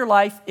work in your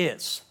life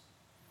is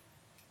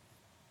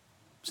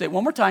Say it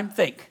one more time.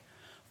 Think.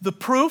 The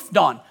proof,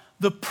 Dawn,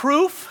 the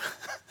proof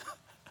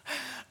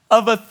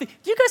of a thief.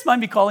 Do you guys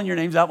mind me calling your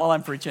names out while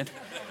I'm preaching?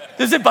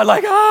 Is it by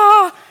like,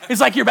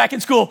 it's like you're back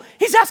in school.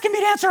 He's asking me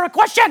to answer a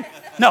question.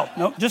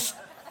 No, just,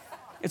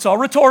 it's all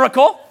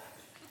rhetorical.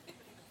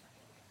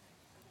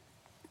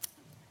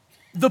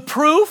 The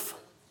proof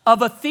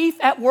of a thief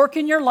at work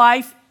in your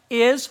life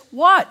is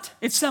what?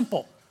 It's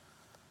simple.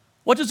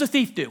 What does a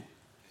thief do?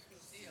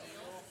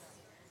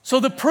 So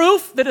the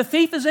proof that a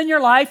thief is in your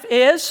life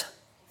is,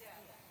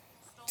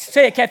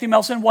 say it, Kathy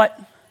Melson, what?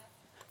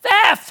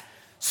 Theft.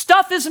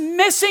 Stuff is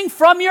missing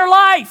from your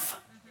life.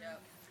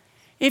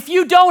 If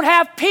you don't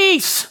have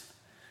peace,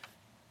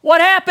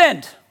 what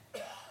happened?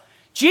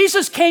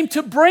 Jesus came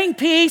to bring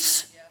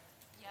peace.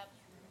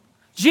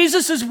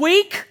 Jesus is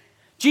weak.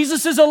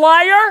 Jesus is a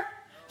liar.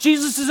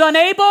 Jesus is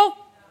unable.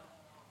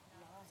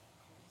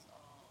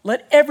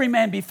 Let every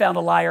man be found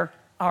a liar.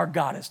 Our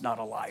God is not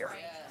a liar.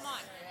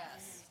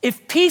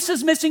 If peace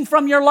is missing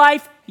from your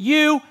life,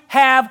 you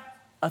have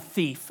a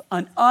thief,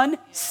 an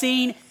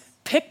unseen.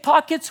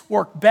 Pickpockets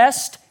work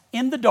best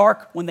in the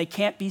dark when they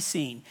can't be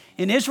seen.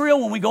 In Israel,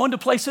 when we go into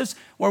places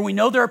where we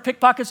know there are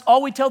pickpockets,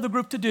 all we tell the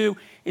group to do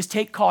is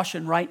take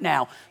caution right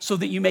now so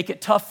that you make it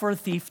tough for a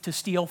thief to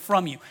steal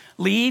from you.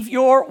 Leave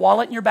your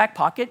wallet in your back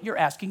pocket. You're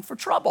asking for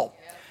trouble.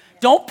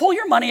 Don't pull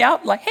your money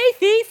out like, hey,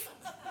 thief.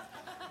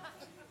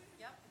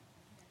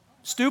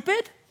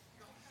 Stupid.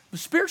 But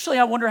spiritually,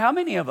 I wonder how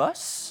many of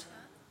us.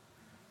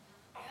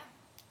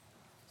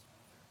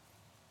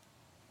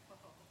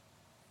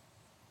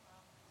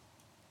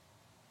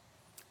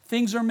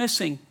 Things are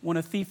missing when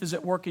a thief is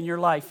at work in your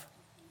life.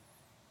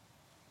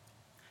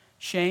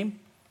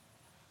 Shame.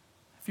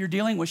 If you're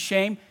dealing with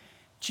shame,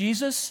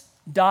 Jesus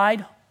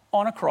died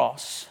on a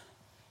cross,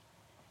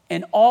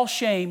 and all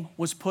shame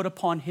was put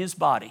upon his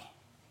body.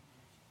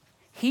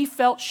 He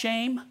felt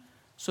shame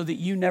so that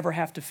you never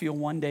have to feel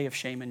one day of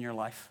shame in your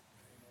life.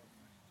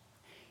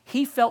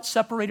 He felt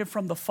separated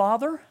from the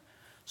Father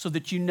so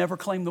that you never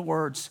claim the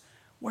words,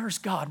 where's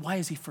God? Why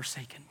has he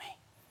forsaken me?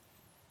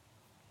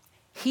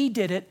 He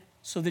did it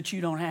so that you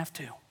don't have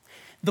to.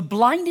 The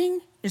blinding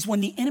is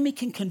when the enemy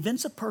can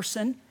convince a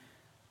person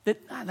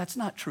that that's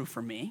not true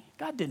for me.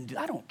 God didn't do,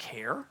 I don't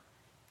care.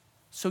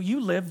 So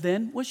you live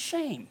then with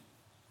shame.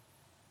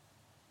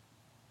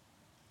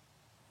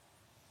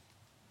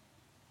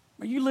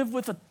 Or you live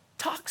with a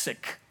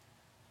toxic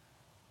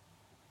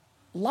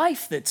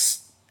life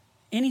that's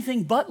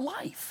anything but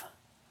life.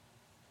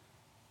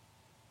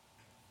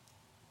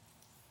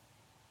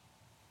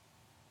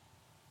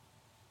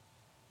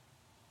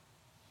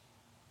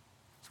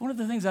 One of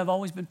the things I've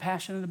always been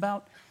passionate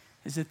about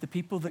is that the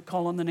people that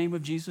call on the name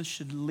of Jesus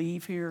should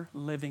leave here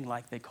living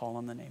like they call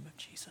on the name of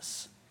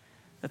Jesus.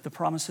 That the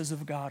promises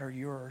of God are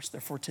yours. They're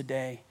for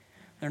today.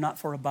 They're not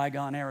for a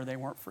bygone era. They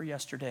weren't for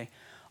yesterday.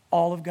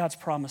 All of God's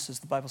promises,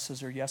 the Bible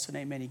says, are yes and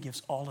amen. He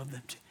gives all of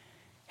them to,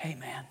 hey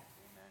man,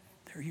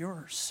 they're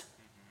yours.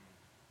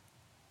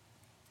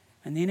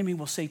 And the enemy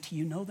will say to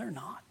you, no, they're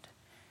not.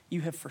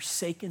 You have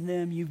forsaken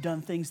them. You've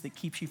done things that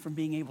keeps you from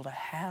being able to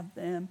have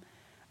them.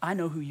 I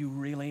know who you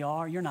really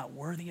are. You're not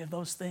worthy of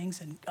those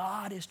things. And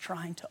God is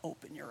trying to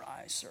open your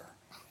eyes, sir.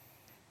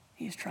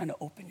 He's trying to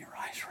open your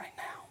eyes right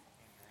now.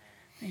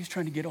 And he's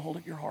trying to get a hold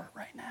of your heart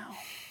right now.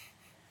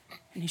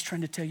 And he's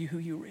trying to tell you who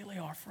you really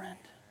are, friend.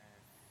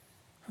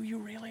 Who you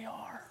really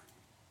are.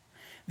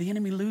 The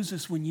enemy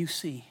loses when you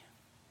see.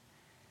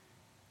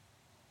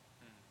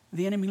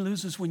 The enemy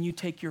loses when you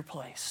take your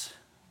place.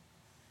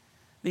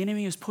 The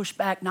enemy is pushed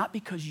back not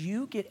because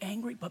you get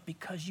angry, but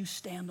because you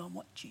stand on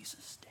what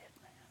Jesus did.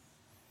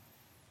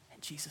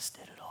 Jesus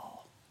did it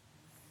all.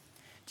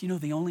 Do you know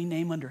the only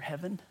name under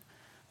heaven?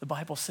 The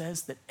Bible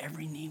says that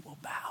every knee will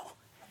bow,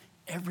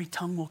 every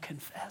tongue will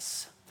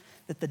confess,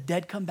 that the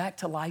dead come back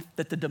to life,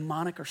 that the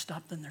demonic are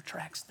stopped in their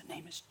tracks. The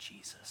name is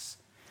Jesus.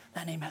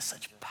 That name has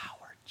such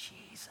power.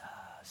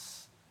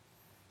 Jesus.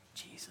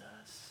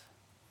 Jesus.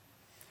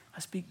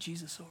 I speak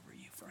Jesus over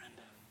you, friend.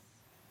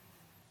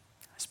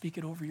 I speak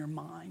it over your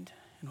mind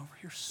and over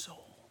your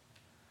soul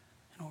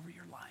and over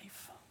your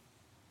life.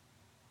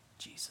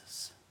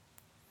 Jesus.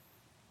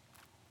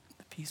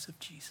 Peace of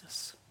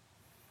Jesus.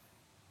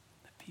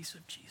 The peace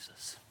of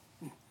Jesus.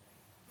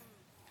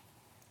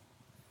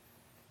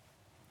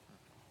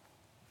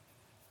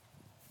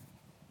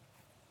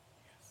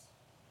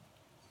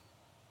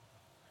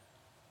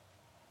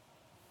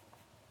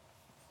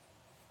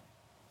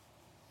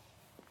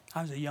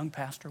 I was a young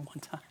pastor one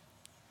time.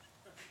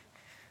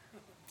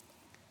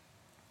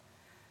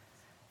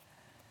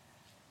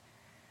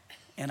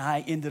 And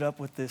I ended up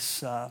with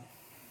this,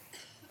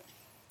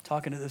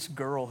 talking to this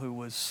girl who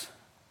was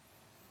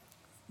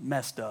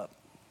messed up.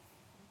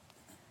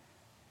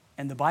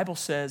 And the Bible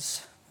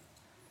says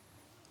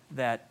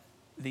that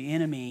the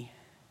enemy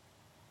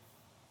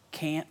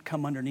can't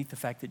come underneath the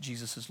fact that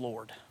Jesus is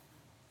Lord.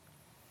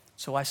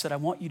 So I said, I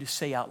want you to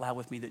say out loud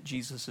with me that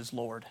Jesus is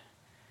Lord.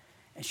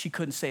 And she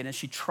couldn't say it. And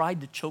she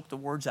tried to choke the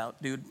words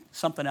out. Dude,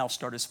 something else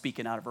started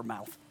speaking out of her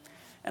mouth.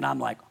 And I'm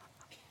like,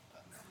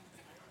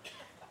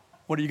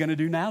 What are you going to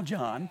do now,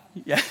 John?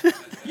 Yeah.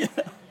 Yeah.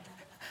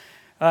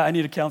 I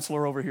need a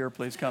counselor over here.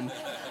 Please come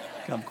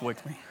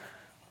quickly.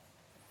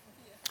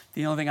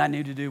 The only thing I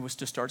knew to do was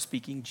to start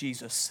speaking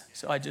Jesus.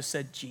 So I just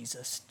said,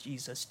 Jesus,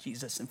 Jesus,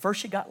 Jesus. And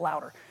first it got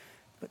louder,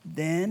 but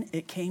then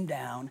it came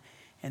down,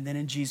 and then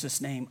in Jesus'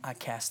 name, I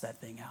cast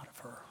that thing out of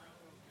her.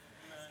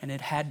 And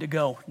it had to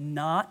go.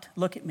 Not,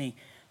 look at me.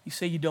 You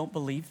say you don't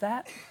believe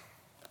that?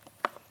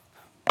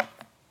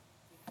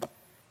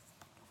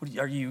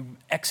 Are you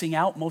Xing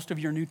out most of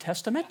your New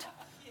Testament?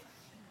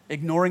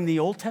 Ignoring the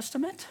Old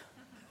Testament?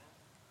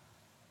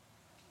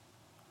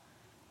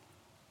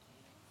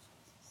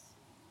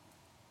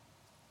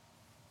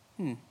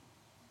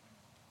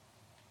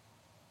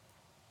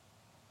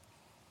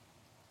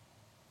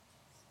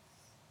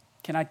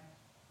 Can I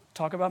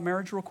talk about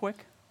marriage real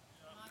quick?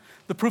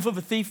 The proof of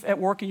a thief at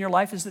work in your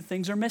life is that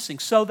things are missing.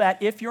 So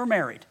that if you're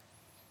married,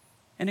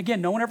 and again,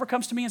 no one ever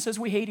comes to me and says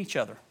we hate each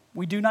other.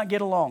 We do not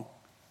get along.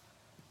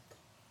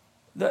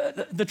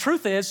 The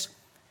truth is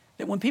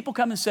that when people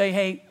come and say,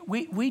 hey,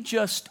 we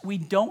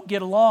don't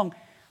get along,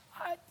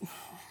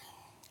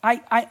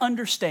 I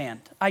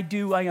understand. I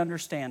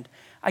understand.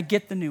 I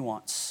get the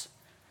nuance.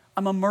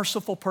 I'm a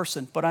merciful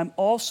person, but I'm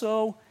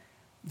also,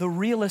 the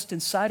realist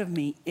inside of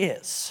me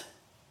is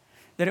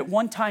that at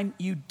one time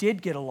you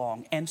did get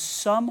along, and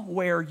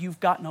somewhere you've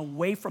gotten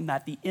away from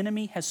that. The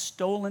enemy has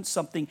stolen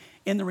something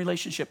in the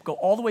relationship. Go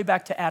all the way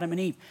back to Adam and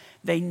Eve.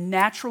 They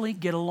naturally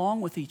get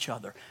along with each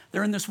other.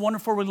 They're in this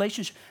wonderful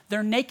relationship.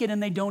 They're naked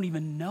and they don't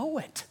even know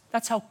it.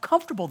 That's how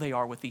comfortable they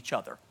are with each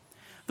other.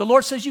 The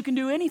Lord says you can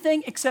do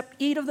anything except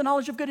eat of the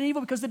knowledge of good and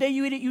evil, because the day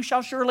you eat it, you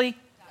shall surely die.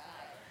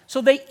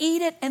 So they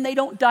eat it and they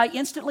don't die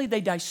instantly.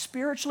 They die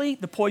spiritually.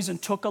 The poison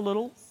took a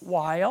little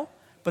while.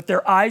 But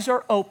their eyes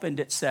are opened,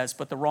 it says,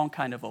 but the wrong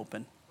kind of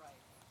open.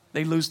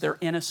 They lose their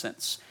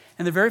innocence.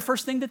 And the very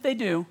first thing that they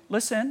do,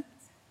 listen,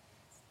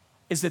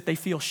 is that they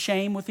feel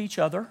shame with each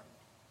other.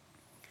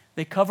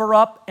 They cover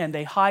up and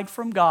they hide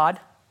from God.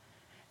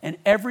 And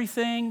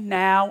everything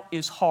now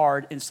is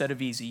hard instead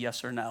of easy,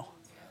 yes or no?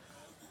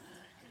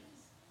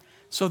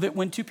 So that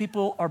when two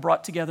people are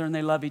brought together and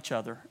they love each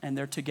other and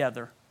they're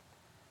together,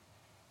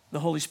 the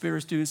Holy Spirit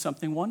is doing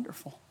something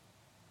wonderful.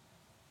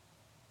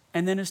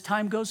 And then as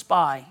time goes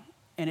by,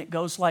 and it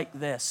goes like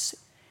this,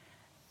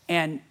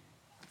 and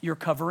you're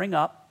covering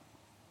up,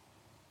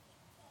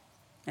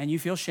 and you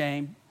feel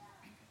shame,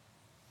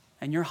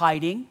 and you're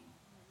hiding,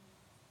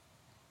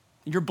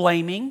 and you're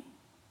blaming.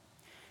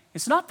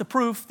 It's not the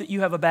proof that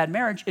you have a bad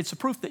marriage, it's the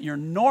proof that you're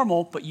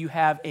normal, but you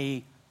have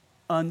an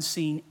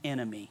unseen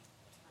enemy.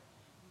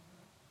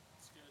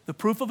 The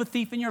proof of a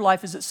thief in your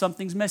life is that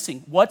something's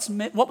missing. What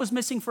was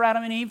missing for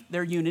Adam and Eve?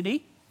 Their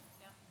unity.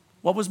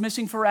 What was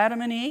missing for Adam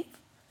and Eve?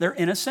 Their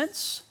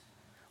innocence.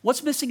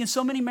 What's missing in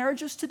so many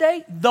marriages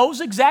today?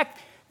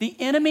 The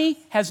enemy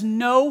has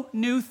no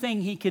new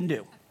thing he can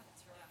do.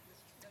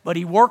 But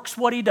he works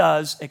what he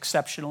does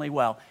exceptionally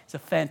well. He's a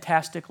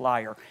fantastic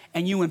liar.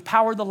 And you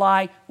empower the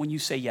lie when you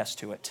say yes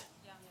to it.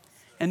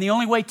 And the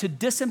only way to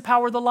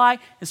disempower the lie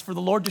is for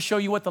the Lord to show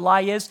you what the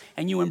lie is,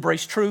 and you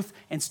embrace truth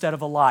instead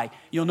of a lie.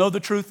 You'll know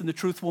the truth, and the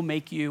truth will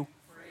make you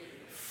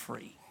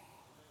free.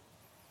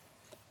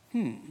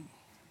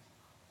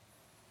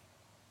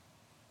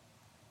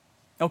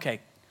 Okay.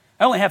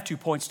 I only have 2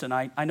 points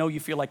tonight. I know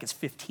you feel like it's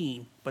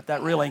 15, but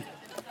that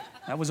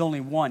was only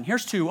one.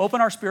 Here's 2.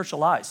 Open our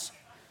spiritual eyes.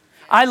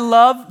 I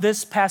love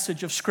this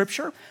passage of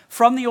Scripture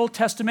from the Old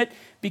Testament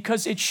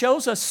because it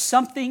shows us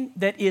something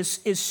that is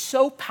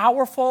so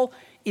powerful,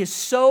 is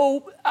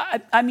so,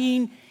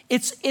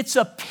 it's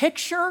a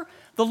picture.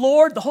 The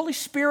Lord, the Holy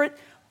Spirit,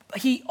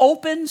 He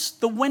opens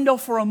the window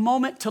for a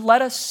moment to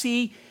let us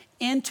see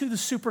into the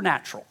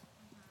supernatural.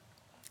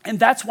 And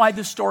that's why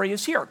this story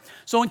is here.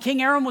 So when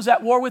King Aaron was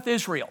at war with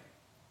Israel,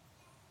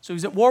 so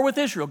he's at war with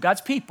Israel,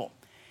 God's people,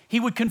 he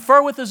would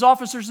confer with his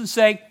officers and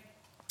say,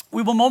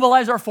 we will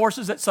mobilize our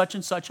forces at such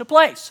and such a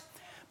place.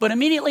 But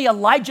immediately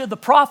Elijah the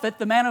prophet,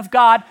 the man of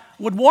God,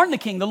 would warn the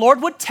king. The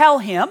Lord would tell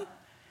him.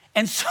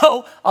 And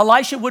so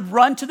Elisha would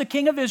run to the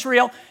king of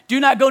Israel, do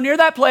not go near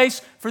that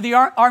place, for the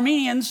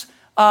Armenians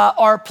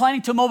are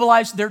planning to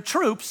mobilize their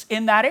troops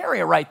in that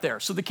area right there.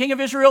 So the king of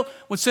Israel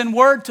would send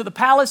word to the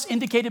palace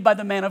indicated by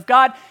the man of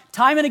God.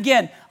 Time and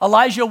again,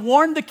 Elijah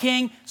warned the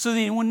king so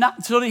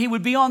that he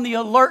would be on the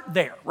alert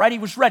there, right? He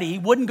was ready. He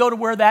wouldn't go to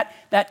where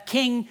that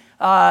king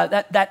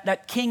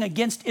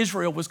against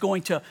Israel was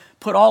going to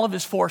put all of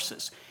his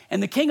forces.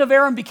 And the king of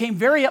Aram became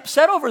very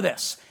upset over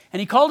this. And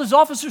he called his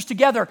officers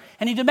together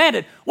and he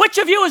demanded, which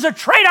of you is a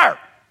traitor?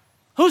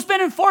 Who's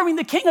been informing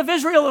the king of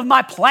Israel of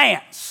my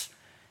plans?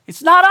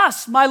 It's not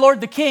us, my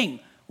lord the king.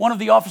 One of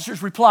the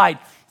officers replied,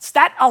 it's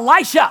that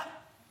Elisha,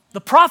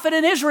 the prophet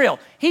in Israel.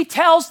 He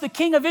tells the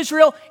king of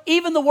Israel,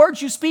 even the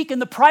words you speak in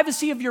the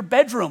privacy of your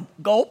bedroom.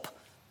 Gulp.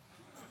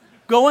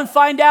 Go and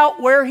find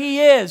out where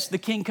he is, the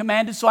king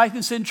commanded, so I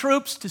can send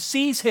troops to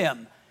seize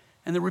him.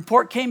 And the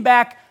report came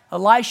back,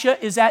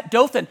 Elisha is at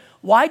Dothan.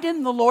 Why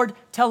didn't the Lord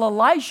tell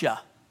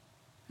Elijah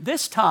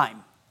this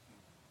time?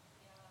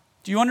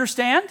 Do you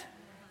understand?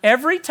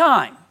 Every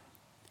time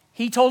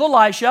he told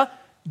Elisha,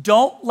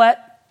 Don't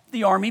let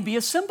the army be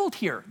assembled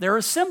here. They're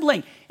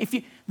assembling.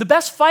 The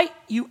best fight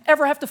you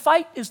ever have to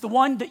fight is the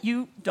one that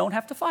you don't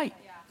have to fight.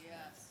 Yeah.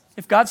 Yes.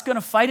 If God's going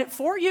to fight it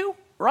for you,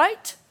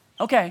 right?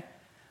 Okay.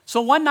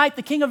 So one night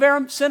the king of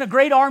Aram sent a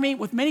great army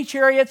with many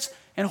chariots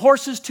and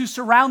horses to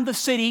surround the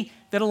city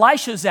that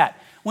Elisha's at.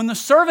 When the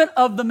servant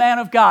of the man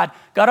of God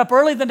got up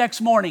early the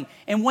next morning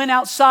and went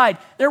outside,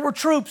 there were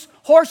troops,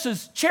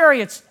 horses,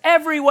 chariots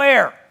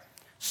everywhere.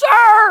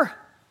 Sir,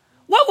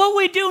 what will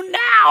we do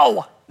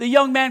now? The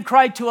young man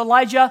cried to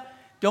Elijah.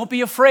 Don't be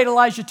afraid,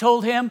 Elijah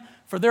told him,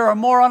 for there are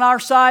more on our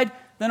side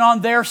than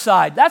on their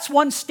side. That's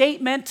one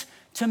statement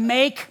to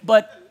make,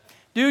 but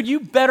dude, you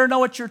better know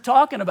what you're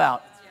talking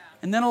about.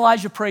 And then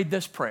Elijah prayed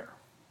this prayer.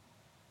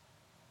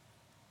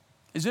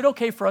 Is it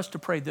okay for us to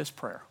pray this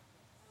prayer?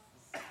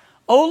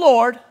 O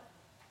Lord,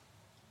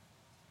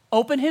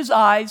 open his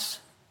eyes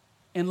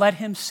and let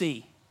him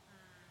see.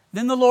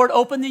 Then the Lord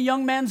opened the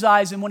young man's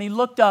eyes, and when he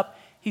looked up,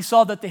 he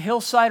saw that the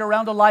hillside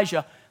around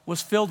Elijah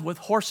was filled with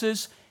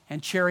horses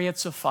and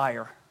chariots of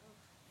fire.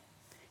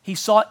 He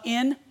saw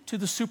into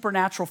the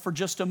supernatural for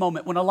just a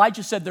moment. When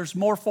Elijah said there's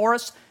more for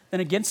us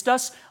than against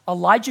us,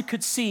 Elijah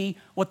could see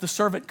what the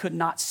servant could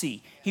not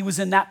see. He was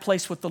in that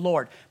place with the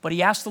Lord. But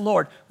he asked the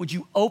Lord, would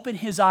you open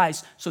his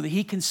eyes so that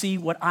he can see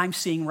what I'm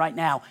seeing right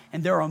now?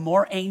 And there are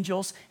more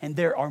angels, and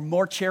there are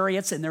more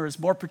chariots, and there is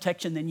more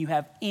protection than you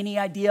have any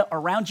idea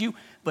around you.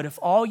 But if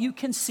all you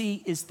can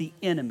see is the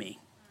enemy,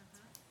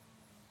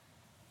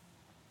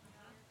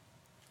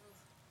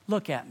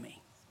 look at me.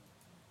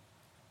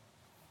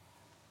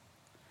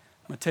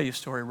 I'm going to tell you a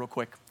story real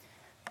quick.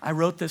 I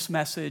wrote this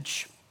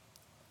message,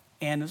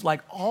 and it's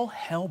like all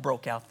hell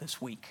broke out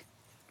this week.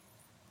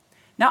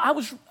 Now,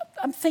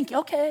 I'm thinking,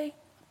 okay,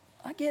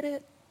 I get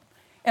it.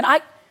 And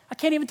I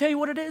can't even tell you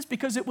what it is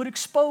because it would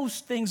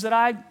expose things that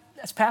I,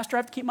 as pastor,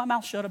 have to keep my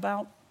mouth shut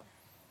about.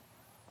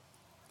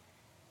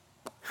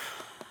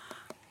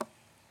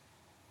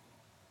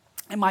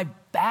 And my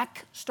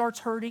back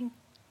starts hurting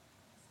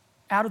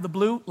out of the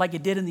blue like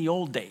it did in the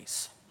old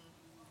days.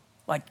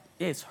 Like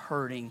it's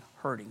hurting.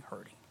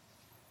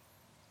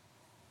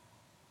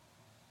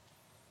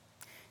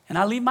 And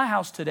I leave my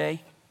house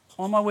today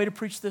on my way to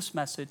preach this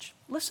message.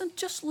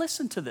 Just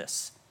listen to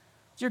this.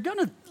 You're going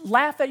to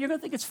laugh at it. You're going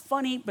to think it's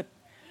funny, but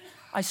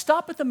I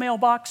stop at the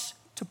mailbox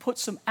to put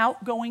some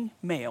outgoing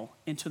mail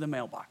into the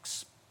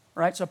mailbox.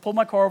 Right? So I pulled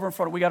my car over in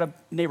front of, we got a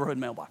neighborhood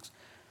mailbox.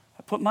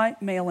 I put my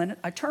mail in it.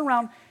 I turn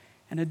around,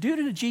 and a dude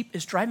in a Jeep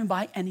is driving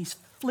by, and he's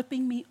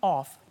flipping me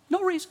off.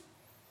 No reason.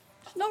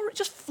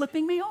 Just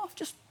flipping me off.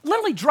 Just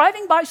literally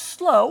driving by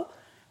slow,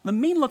 the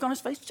mean look on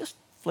his face, just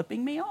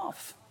flipping me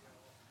off.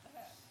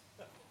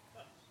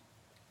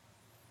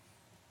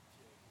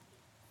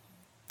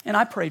 And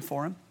I prayed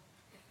for him.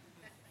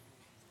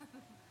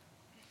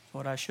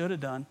 What I should have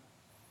done,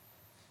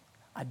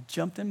 I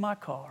jumped in my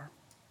car,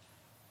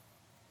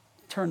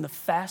 turned the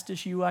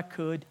fastest U I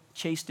could,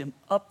 chased him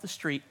up the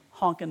street,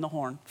 honking the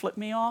horn, flipped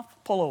me off,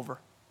 pull over.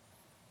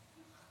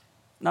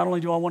 Not only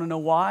do I want to know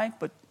why,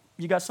 but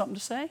you got something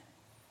to say?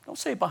 Don't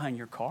say it behind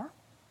your car.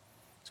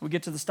 So we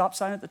get to the stop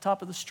sign at the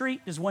top of the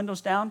street, his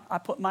window's down, I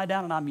put mine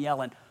down and I'm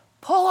yelling,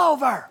 pull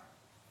over!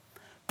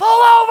 Pull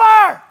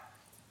over!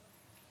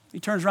 He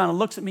turns around and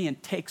looks at me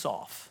and takes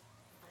off.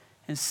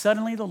 And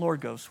suddenly the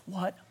Lord goes,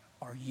 what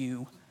are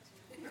you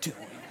doing?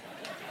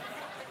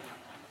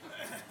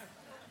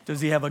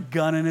 Does he have a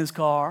gun in his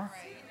car?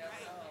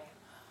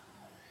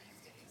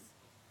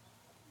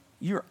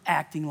 You're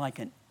acting like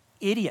an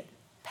idiot,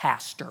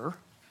 pastor.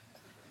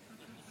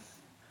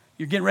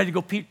 You're getting ready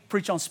to go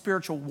preach on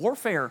spiritual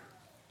warfare,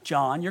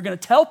 John. You're going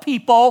to tell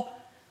people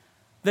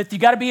that you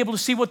got to be able to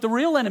see what the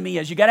real enemy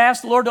is. You got to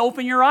ask the Lord to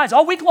open your eyes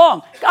all week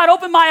long. God,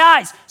 open my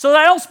eyes so that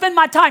I don't spend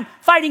my time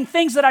fighting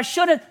things that I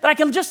shouldn't, that I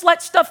can just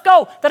let stuff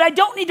go, that I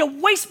don't need to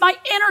waste my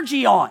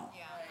energy on.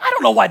 I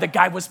don't know why the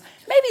guy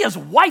maybe his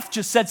wife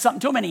just said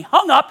something to him and he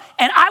hung up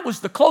and I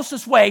was the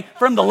closest way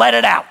for him to let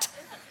it out.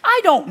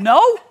 I don't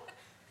know.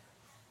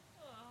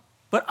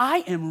 But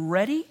I am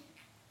ready.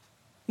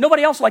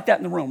 Nobody else like that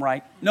in the room,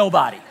 right?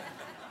 Nobody.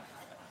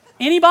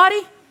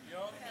 Anybody?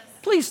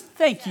 Please,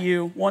 thank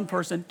you. One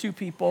person, two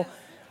people.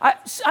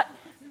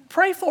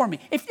 Pray for me.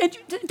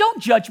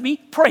 Don't judge me.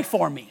 Pray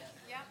for me.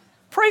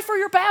 Pray for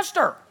your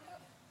pastor.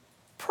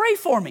 Pray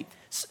for me.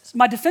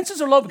 My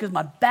defenses are low because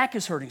my back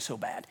is hurting so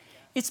bad.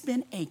 It's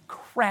been a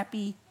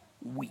crappy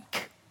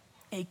week.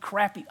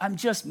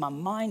 My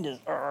mind is,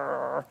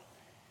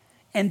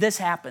 and this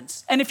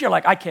happens. And if you're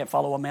like, I can't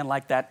follow a man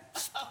like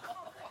that,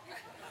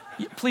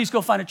 please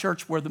go find a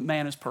church where the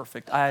man is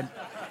perfect.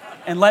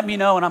 And let me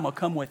know, and I'm going to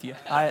come with you.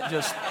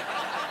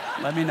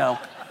 Let me know.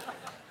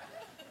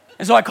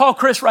 And so I called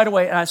Chris right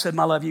away, and I said,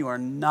 my love, you are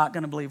not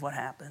going to believe what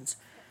happens.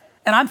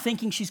 And I'm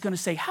thinking she's going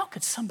to say, how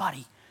could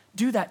somebody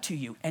do that to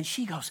you? And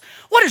she goes,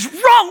 what is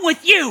wrong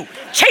with you?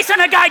 Chasing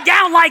a guy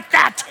down like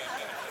that.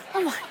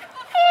 I'm like,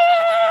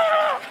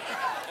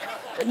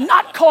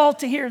 not called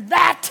to hear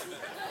that.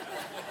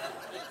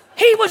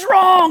 He was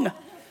wrong.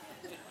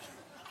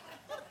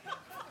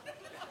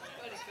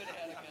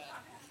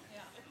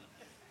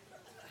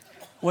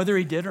 Whether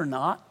he did or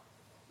not,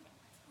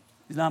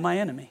 he's not my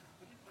enemy.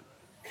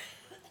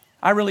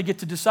 I really get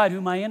to decide who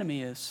my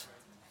enemy is.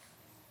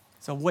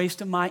 It's a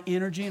waste of my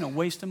energy and a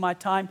waste of my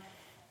time.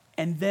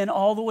 And then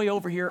all the way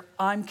over here,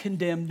 I'm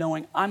condemned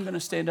knowing I'm going to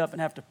stand up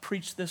and have to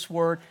preach this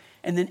word.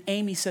 And then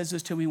Amy says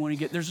this to me when we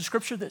get, there's a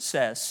scripture that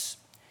says,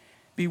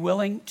 be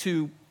willing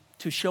to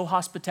show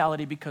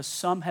hospitality because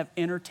some have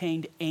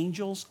entertained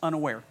angels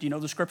unaware. Do you know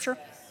the scripture?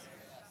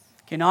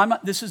 Okay, now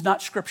this is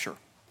not scripture.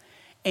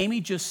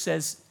 Amy just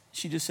says,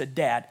 she just said,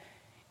 Dad,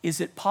 is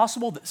it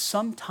possible that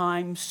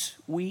sometimes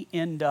we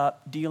end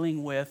up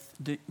dealing with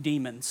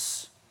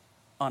demons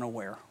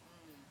unaware?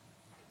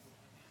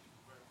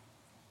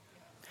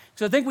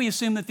 So I think we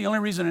assume that the only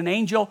reason an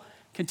angel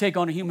can take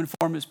on a human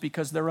form is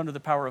because they're under the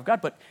power of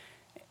God, but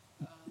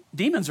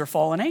demons are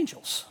fallen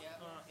angels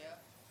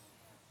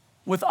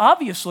with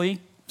obviously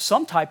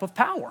some type of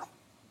power.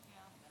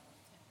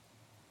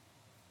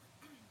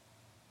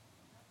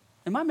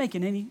 Am I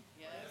making any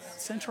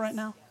sense right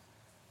now?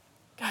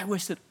 God, I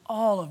wasted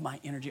all of my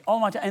energy, all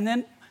my time, and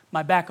then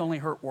my back only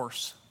hurt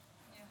worse.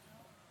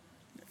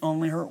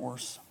 Only hurt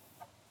worse.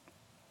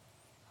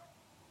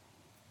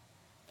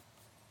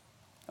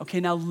 Okay,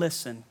 now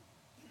listen.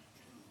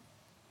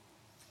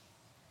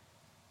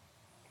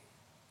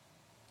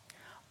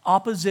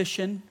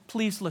 Opposition,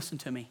 please listen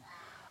to me.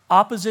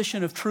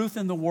 Opposition of truth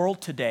in the world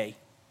today.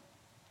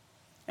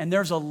 And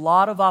there's a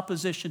lot of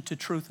opposition to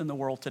truth in the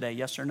world today,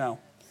 yes or no?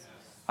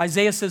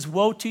 Isaiah says,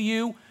 woe to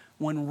you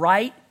when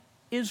right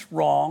is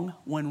wrong,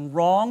 when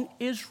wrong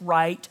is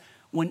right,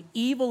 when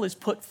evil is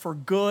put for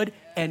good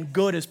and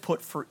good is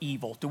put for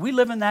evil. Do we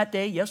live in that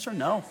day, yes or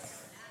no?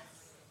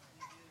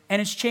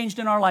 And it's changed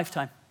in our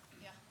lifetime.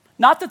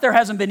 Not that there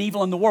hasn't been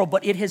evil in the world,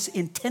 but it has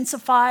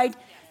intensified.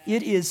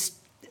 It is,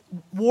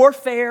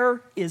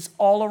 warfare is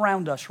all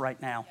around us right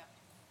now.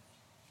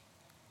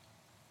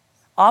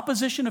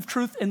 Opposition of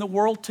truth in the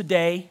world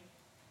today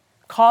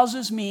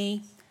causes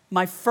me,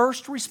 my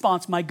first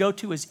response, my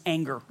go-to is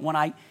anger. When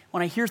I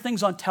hear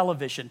things on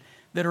television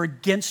that are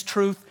against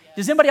truth,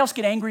 does anybody else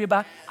get angry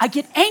about it? I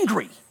get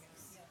angry.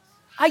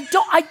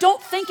 I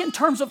don't think in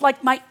terms of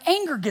like my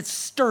anger gets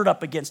stirred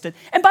up against it.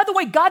 And by the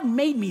way, God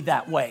made me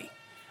that way.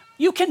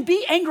 You can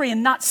be angry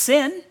and not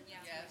sin.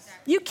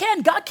 You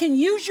can. God can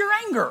use your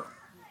anger.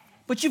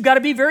 But you've got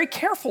to be very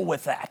careful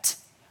with that.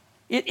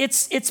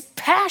 It's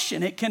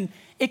passion. It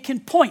can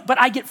point. But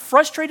I get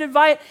frustrated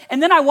by it,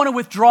 and then I want to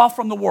withdraw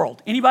from the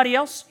world. Anybody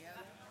else?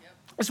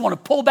 I just want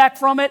to pull back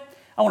from it.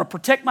 I want to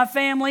protect my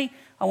family.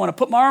 I want to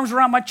put my arms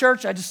around my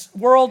church.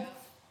 World,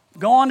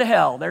 go on to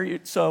hell.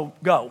 So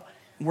go.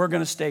 We're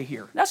going to stay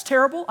here. That's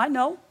terrible, I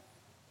know.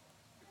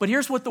 But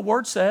here's what the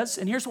word says,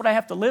 and here's what I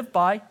have to live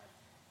by.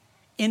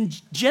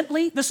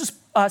 This is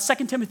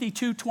 2 Timothy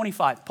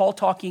 2:25, Paul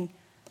talking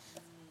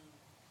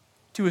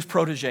to his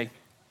protege.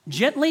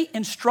 Gently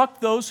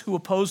instruct those who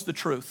oppose the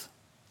truth.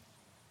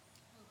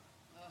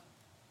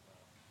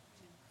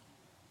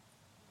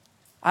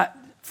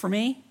 For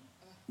me,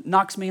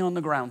 knocks me on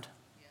the ground.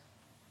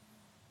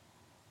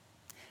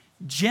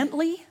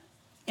 Gently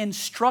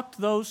instruct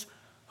those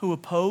who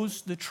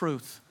oppose the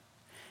truth.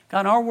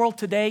 God, in our world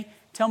today,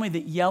 tell me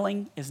that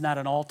yelling is not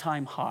an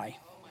all-time high.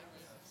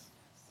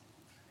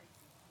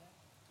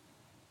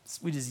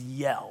 We just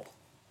yell.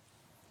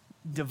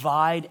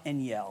 Divide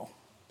and yell.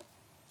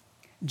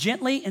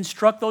 Gently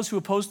instruct those who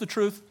oppose the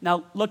truth.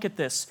 Now look at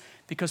this,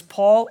 because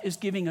Paul is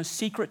giving a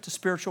secret to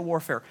spiritual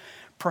warfare.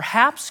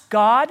 Perhaps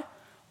God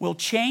will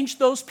change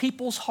those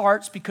people's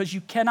hearts because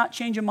you cannot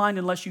change a mind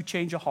unless you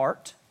change a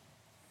heart.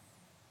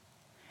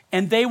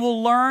 And they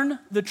will learn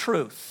the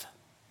truth.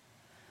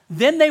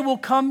 Then they will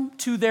come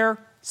to their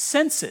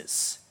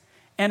senses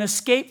and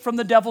escape from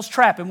the devil's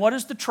trap. And what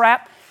is the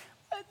trap?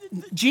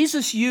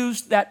 Jesus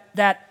used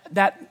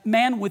that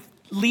man with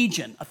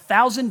legion,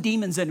 1,000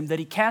 demons in him, that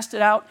he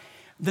casted out.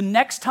 The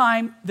next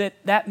time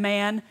that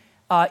man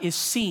is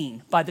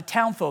seen by the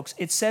town folks,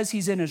 it says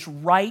he's in his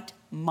right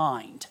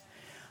mind.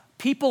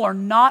 People are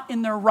not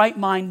in their right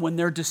mind when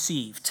they're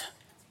deceived.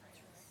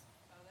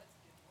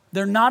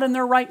 They're not in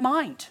their right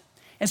mind.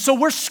 And so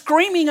we're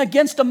screaming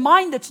against a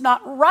mind that's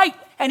not right.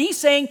 And he's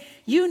saying,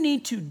 you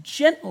need to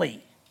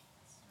gently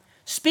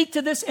speak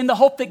to this in the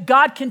hope that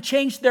God can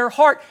change their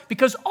heart,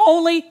 because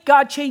only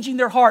God changing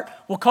their heart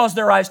will cause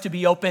their eyes to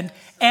be opened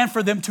and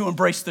for them to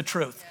embrace the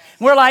truth.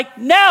 We're like,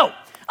 no,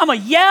 I'm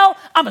going to yell,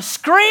 I'm going to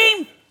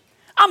scream,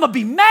 I'm going to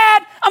be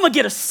mad, I'm going to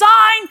get a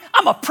sign,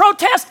 I'm going to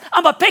protest,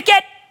 I'm going to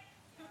picket.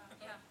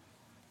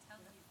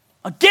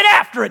 I'll get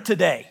after it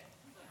today.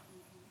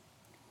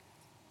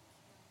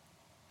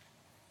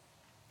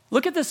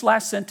 Look at this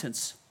last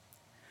sentence.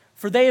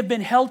 For they have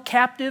been held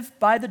captive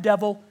by the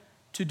devil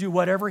to do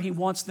whatever he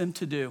wants them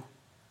to do.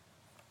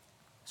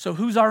 So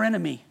who's our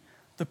enemy?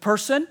 The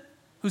person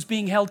who's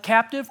being held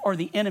captive, or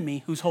the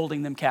enemy who's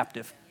holding them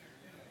captive?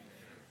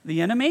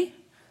 The enemy?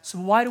 So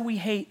why do we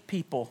hate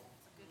people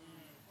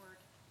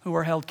who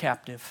are held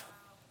captive?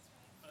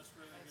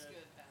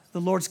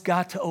 The Lord's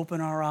got to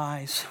open our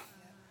eyes.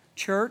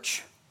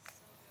 Church,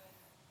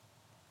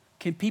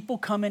 can people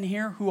come in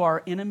here who are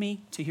our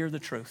enemy to hear the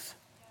truth?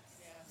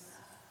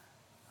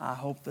 I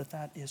hope that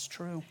that is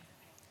true.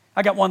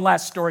 I got one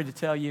last story to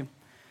tell you.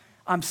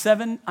 I'm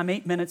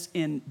 8 minutes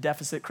in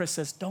deficit. Chris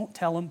says, don't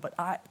tell him, but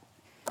I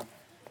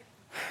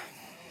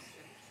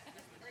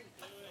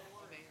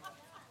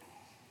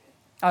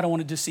don't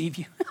want to deceive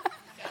you.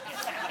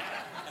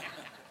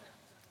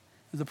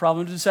 The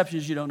problem with deception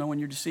is you don't know when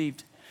you're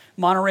deceived.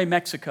 Monterrey,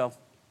 Mexico.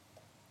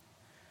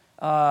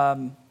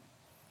 I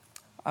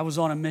was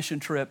on a mission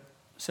trip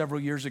several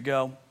years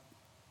ago,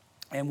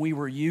 and we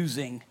were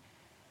using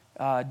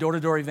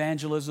door-to-door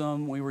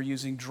evangelism. We were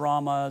using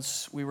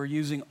dramas. We were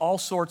using all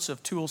sorts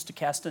of tools to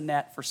cast a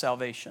net for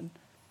salvation.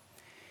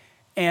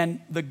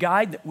 And the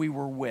guide that we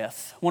were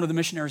with, one of the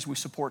missionaries we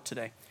support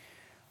today,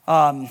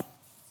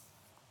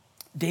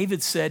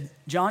 David said,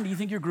 John, do you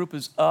think your group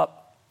is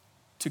up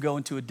to go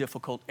into a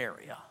difficult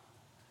area?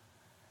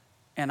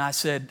 And I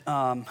said,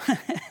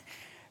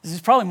 this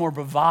is probably more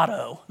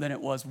bravado than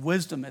it was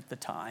wisdom at the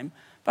time.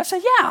 But I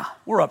said, yeah,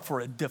 we're up for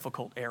a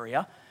difficult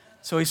area.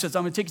 So he says,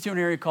 I'm going to take you to an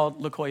area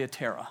called La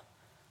Coyotera,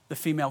 the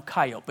female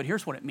coyote. But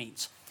here's what it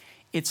means.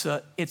 It's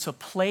a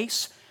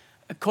place,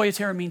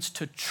 Coyotera means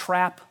to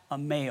trap a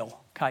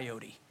male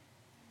coyote.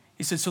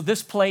 He said, so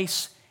this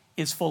place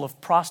is full of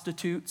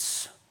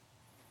prostitutes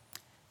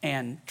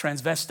and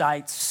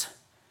transvestites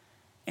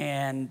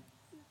and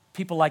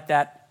people like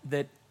that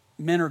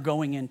men are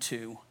going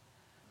into,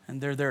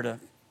 and they're there to,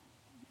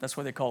 that's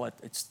why they call it,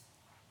 it's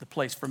the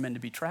place for men to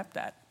be trapped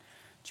at.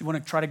 Do you want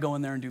to try to go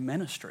in there and do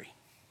ministry?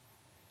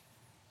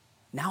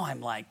 Now I'm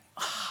like,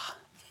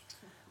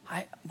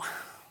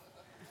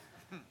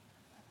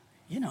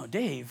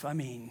 Dave,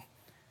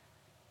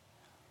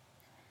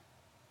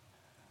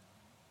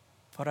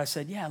 but I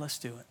said, yeah, let's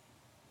do it.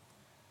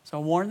 So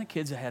I warned the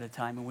kids ahead of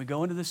time, and we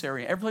go into this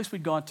area. Every place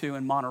we'd gone to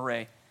in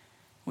Monterey,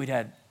 we'd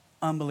had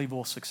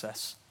unbelievable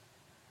success.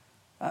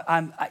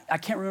 I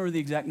can't remember the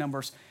exact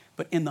numbers,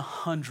 but in the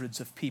hundreds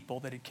of people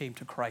that had came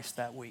to Christ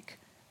that week.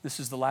 This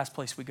is the last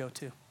place we go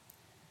to.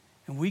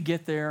 And we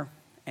get there,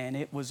 and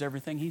it was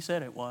everything he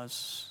said it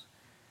was.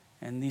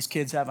 And these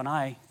kids have an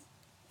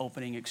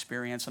eye-opening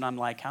experience, and I'm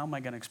like, how am I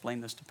going to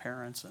explain this to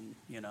parents? And,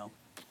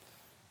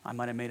 I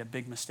might have made a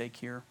big mistake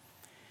here.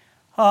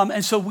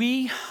 And so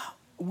we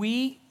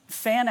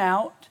fan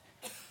out,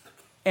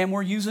 and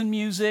we're using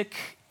music,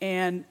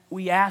 and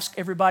we ask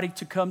everybody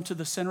to come to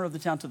the center of the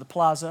town, to the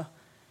plaza,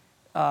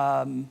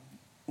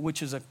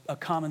 which is a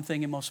common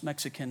thing in most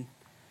Mexican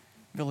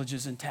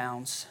villages and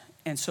towns.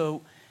 And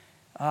so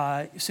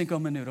 5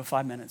 minutos,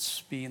 5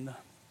 minutes, be in the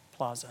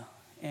plaza.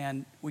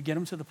 And we get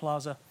them to the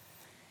plaza,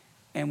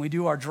 and we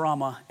do our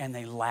drama, and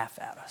they laugh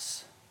at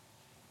us.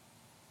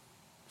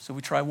 So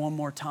we try one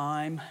more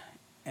time,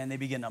 and they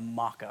begin to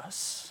mock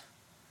us.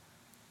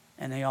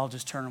 And they all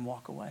just turn and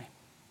walk away.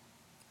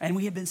 And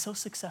we have been so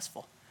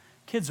successful.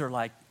 Kids are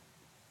like,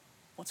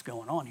 what's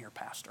going on here,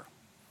 Pastor?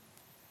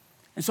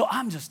 And so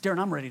I'm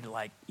ready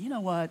to you know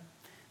what?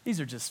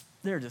 They're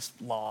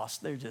just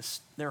lost.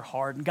 They're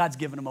hard. And God's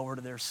given them over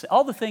to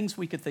all the things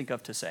we could think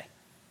of to say.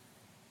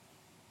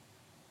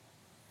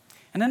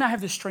 And then I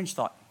have this strange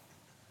thought.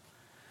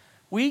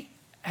 We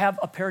have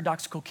a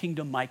paradoxical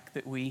kingdom, Mike,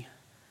 that we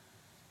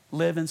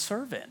live and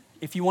serve in.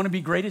 If you want to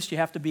be greatest, you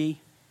have to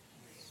be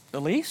the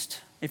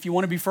least. If you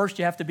want to be first,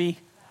 you have to be.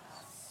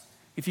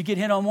 If you get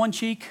hit on one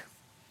cheek,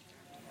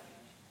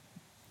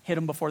 hit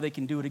them before they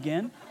can do it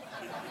again.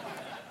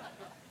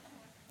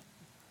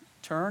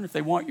 Turn. If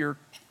they want your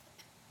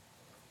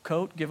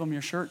coat, give them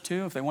your shirt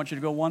too. If they want you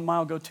to go 1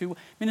 mile, go 2.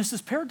 It's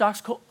this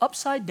paradoxical,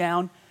 upside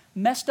down,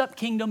 messed up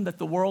kingdom that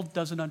the world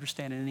doesn't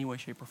understand in any way,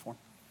 shape, or form.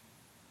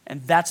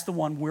 And that's the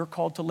one we're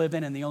called to live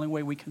in, and the only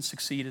way we can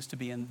succeed is to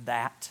be in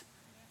that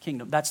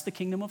kingdom. That's the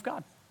kingdom of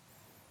God.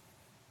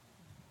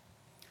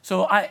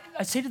 So I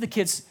say to the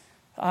kids,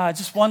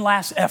 just one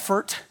last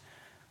effort.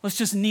 Let's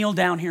just kneel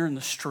down here in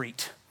the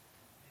street.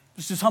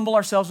 Let's just humble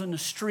ourselves in the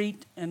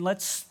street, and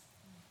let's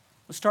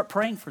start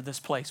praying for this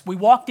place. We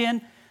walked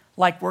in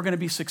like we're going to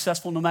be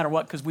successful no matter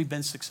what, because we've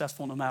been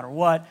successful no matter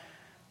what.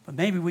 But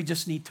maybe we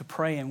just need to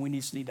pray, and we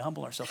just need to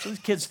humble ourselves. So these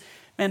kids,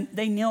 man,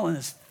 they kneel in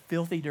this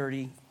filthy,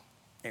 dirty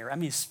area.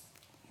 It's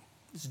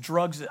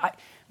drugs.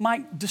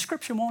 My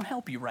description won't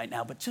help you right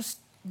now, but just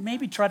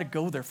maybe try to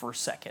go there for a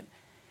second.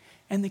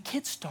 And the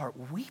kids start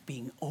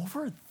weeping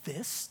over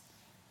this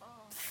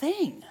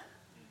thing.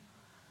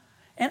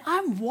 And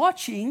I'm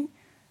watching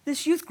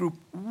this youth group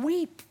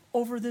weep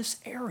over this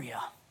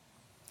area.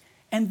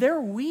 And their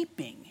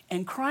weeping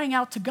and crying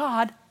out to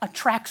God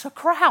attracts a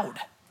crowd.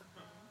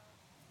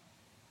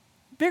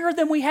 Bigger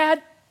than we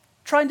had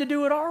trying to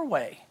do it our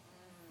way.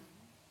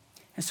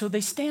 And so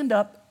they stand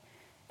up,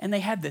 and they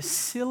had this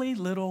silly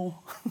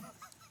little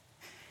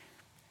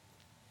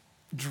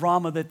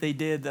drama that they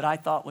did that I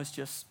thought was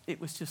just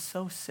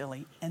so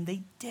silly. And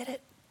they did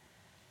it.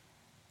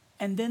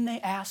 And then they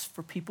asked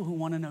for people who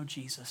want to know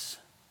Jesus.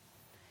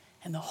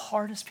 And the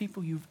hardest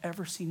people you've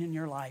ever seen in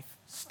your life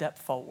step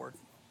forward.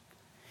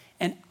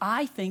 And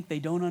I think they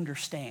don't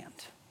understand.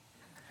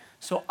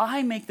 So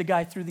I make the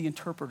guy through the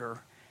interpreter.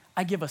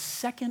 I give a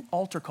second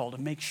altar call to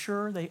make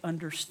sure they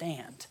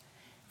understand.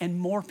 And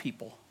more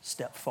people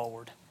step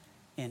forward.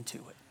 into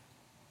it.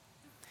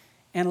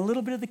 And a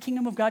little bit of the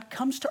kingdom of God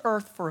comes to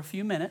earth for a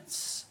few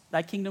minutes.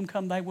 Thy kingdom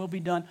come, thy will be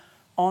done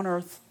on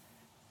earth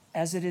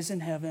as it is in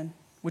heaven,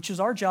 which is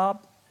our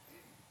job.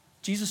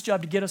 Jesus'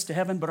 job to get us to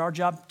heaven, but our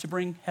job to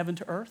bring heaven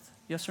to earth.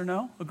 Yes or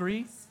no?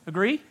 Agree?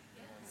 Agree?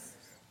 Yes.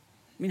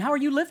 I mean, how are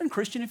you living,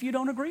 Christian, if you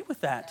don't agree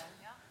with that?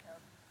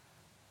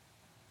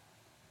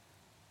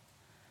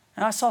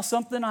 And I saw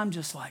something, I'm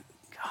just like,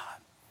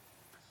 God,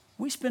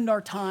 we spend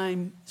our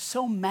time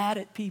so mad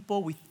at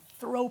people. We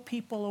throw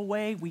people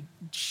away. We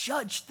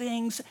judge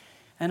things.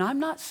 And I'm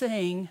not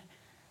saying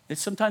that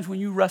sometimes when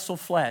you wrestle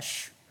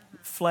flesh,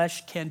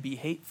 flesh can be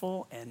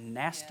hateful and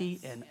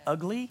nasty and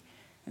ugly.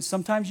 And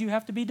sometimes you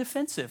have to be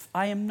defensive.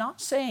 I am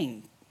not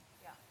saying.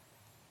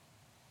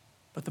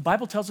 But the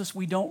Bible tells us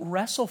we don't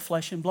wrestle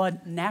flesh and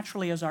blood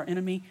naturally as our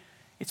enemy.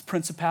 It's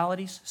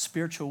principalities,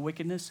 spiritual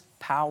wickedness,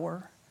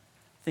 power,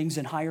 things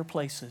in higher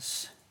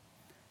places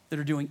that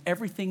are doing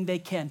everything they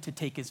can to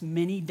take as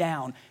many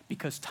down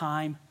because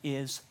time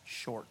is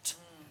short.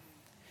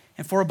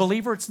 And for a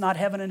believer, it's not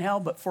heaven and hell,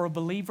 but for a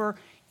believer,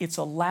 it's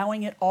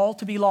allowing it all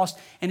to be lost.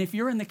 And if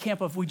you're in the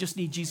camp of we just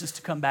need Jesus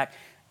to come back,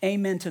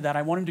 amen to that.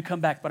 I want him to come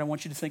back, but I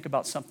want you to think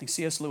about something.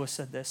 C.S. Lewis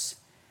said this.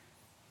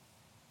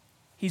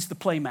 He's the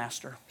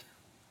playmaster.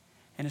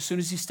 And as soon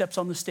as he steps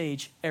on the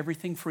stage,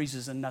 everything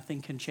freezes and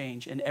nothing can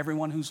change. And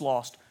everyone who's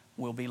lost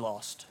will be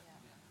lost.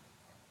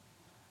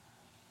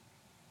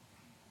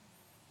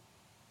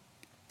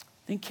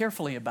 Think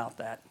carefully about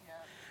that.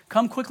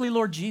 Come quickly,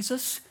 Lord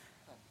Jesus.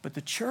 But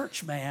the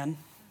church, man,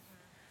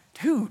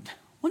 dude,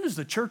 when does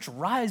the church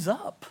rise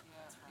up?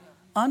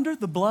 Under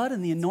the blood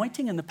and the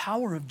anointing and the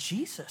power of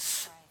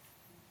Jesus.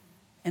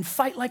 And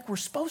fight like we're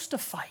supposed to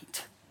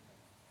fight.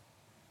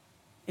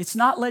 It's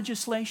not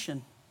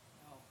legislation.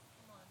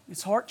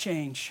 It's heart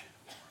change.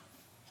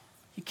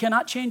 You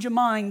cannot change a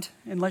mind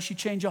unless you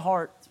change a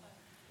heart.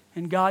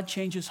 And God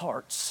changes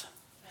hearts.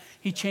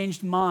 He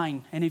changed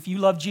mine. And if you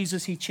love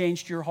Jesus, he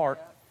changed your heart.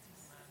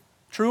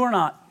 True or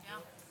not?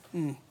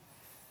 I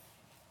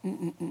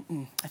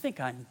think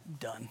I'm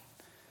done.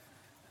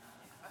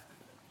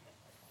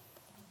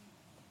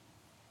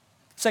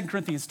 2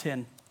 Corinthians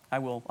 10.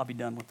 I'll be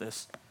done with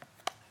this.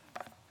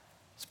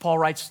 As Paul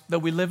writes, though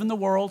we live in the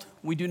world,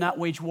 we do not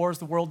wage war as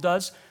the world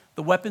does.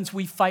 The weapons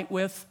we fight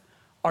with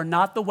are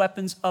not the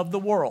weapons of the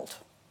world.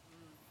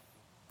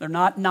 They're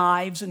not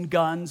knives and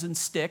guns and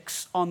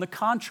sticks. On the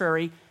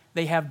contrary,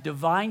 they have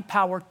divine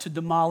power to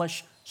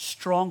demolish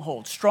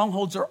strongholds.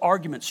 Strongholds are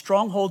arguments.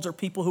 Strongholds are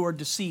people who are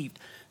deceived.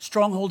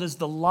 Stronghold is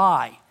the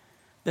lie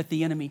that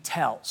the enemy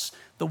tells.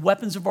 The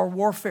weapons of our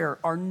warfare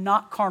are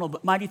not carnal,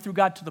 but mighty through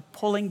God to the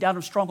pulling down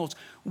of strongholds.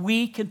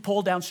 We can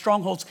pull down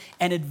strongholds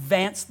and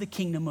advance the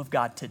kingdom of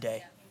God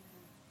today.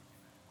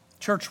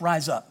 Church,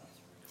 rise up.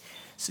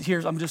 So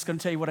I'm just going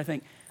to tell you what I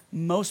think.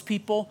 Most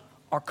people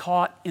are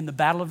caught in the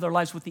battle of their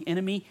lives with the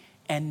enemy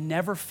and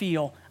never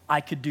feel,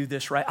 I could do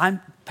this right.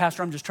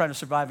 Pastor, I'm just trying to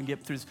survive and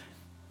get through this.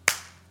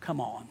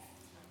 Come on.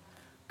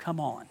 Come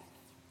on.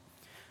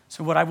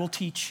 So what I will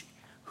teach,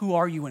 who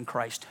are you in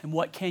Christ? And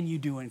what can you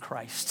do in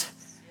Christ?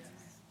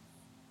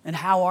 And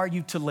how are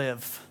you to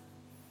live?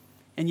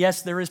 And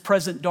yes, there is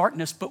present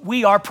darkness, but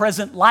we are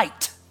present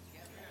light.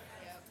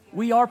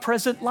 We are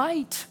present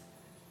light.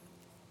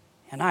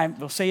 And I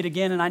will say it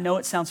again, and I know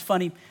it sounds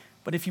funny,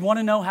 but if you want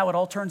to know how it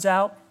all turns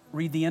out,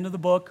 read the end of the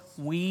book.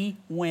 We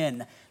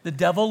win. The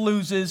devil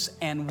loses,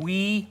 and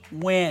we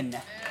win.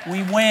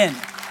 We win.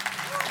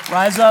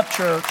 Rise up,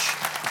 church.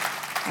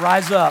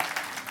 Rise up.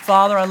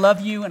 Father, I love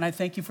you, and I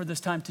thank you for this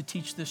time to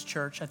teach this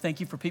church. I thank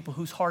you for people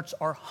whose hearts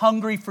are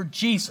hungry for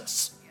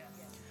Jesus,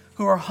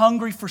 who are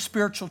hungry for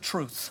spiritual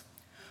truth,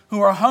 who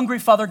are hungry,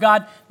 Father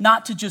God,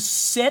 not to just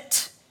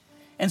sit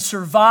and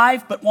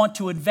survive, but want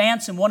to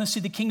advance and want to see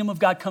the kingdom of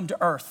God come to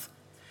earth.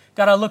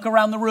 God, I look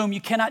around the room.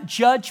 You cannot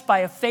judge by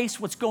a face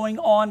what's going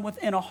on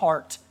within a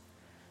heart.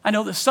 I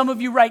know that some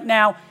of you right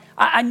now,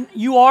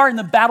 you are in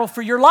the battle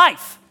for your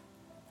life.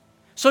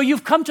 So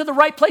you've come to the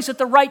right place at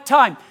the right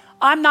time.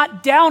 I'm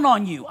not down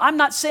on you. I'm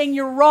not saying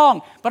you're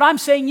wrong, but I'm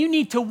saying you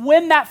need to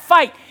win that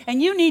fight,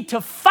 and you need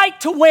to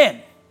fight to win.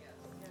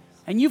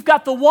 And you've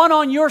got the one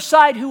on your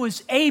side who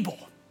is able.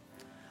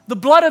 The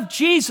blood of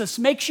Jesus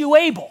makes you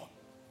able.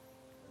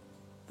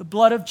 The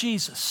blood of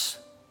Jesus.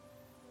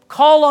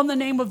 Call on the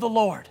name of the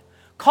Lord.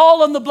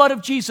 Call on the blood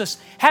of Jesus.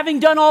 Having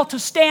done all to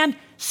stand,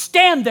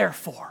 stand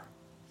therefore.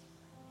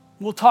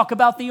 We'll talk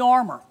about the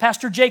armor.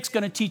 Pastor Jake's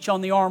going to teach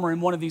on the armor in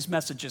one of these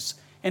messages,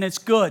 and it's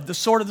good. The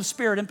sword of the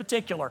Spirit in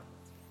particular.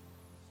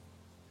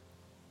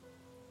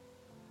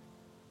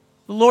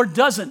 The Lord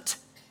doesn't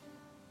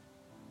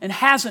and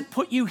hasn't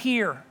put you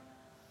here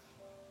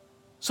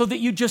so that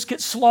you just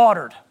get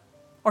slaughtered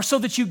or so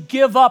that you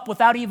give up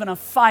without even a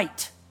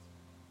fight.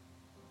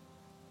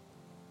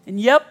 And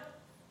yep,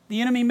 the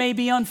enemy may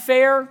be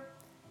unfair.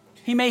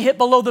 He may hit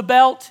below the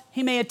belt.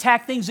 He may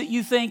attack things that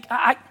you think,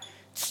 I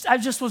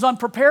just was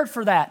unprepared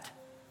for that.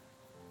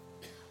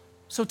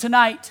 So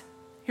tonight,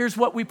 here's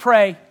what we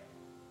pray.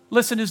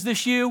 Listen, is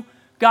this you?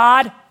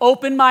 God,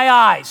 open my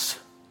eyes.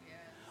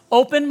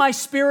 Open my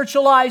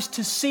spiritual eyes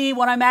to see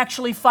what I'm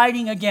actually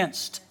fighting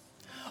against.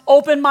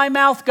 Open my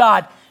mouth,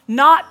 God,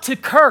 not to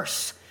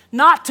curse,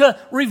 not to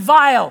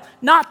revile,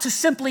 not to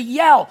simply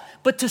yell,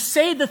 but to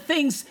say the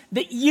things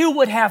that you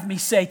would have me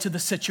say to the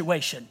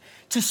situation.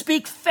 To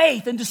speak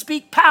faith and to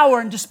speak power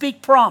and to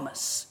speak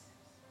promise.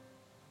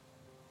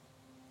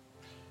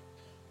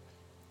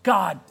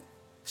 God,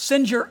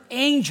 send your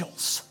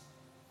angels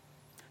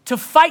to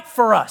fight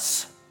for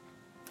us,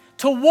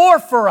 to war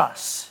for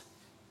us,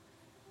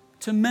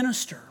 to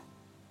minister.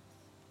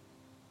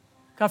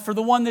 God, for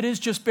the one that is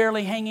just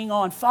barely hanging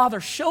on,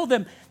 Father, show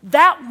them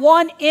that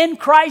one in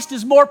Christ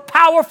is more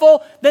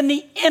powerful than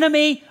the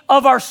enemy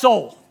of our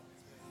soul.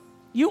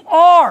 You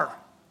are.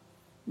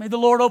 May the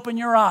Lord open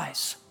your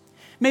eyes.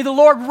 May the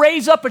Lord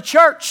raise up a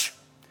church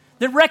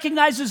that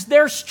recognizes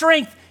their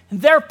strength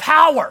and their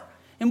power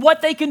and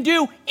what they can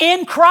do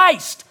in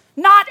Christ.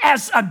 Not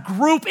as a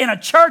group in a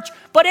church,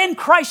 but in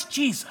Christ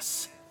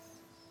Jesus.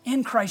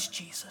 In Christ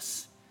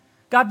Jesus.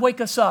 God,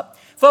 wake us up.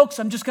 Folks,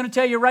 I'm just going to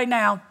tell you right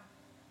now,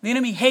 the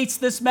enemy hates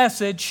this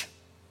message.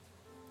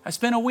 I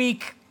spent a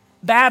week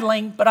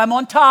battling, but I'm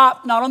on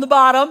top, not on the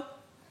bottom.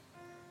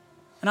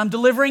 And I'm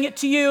delivering it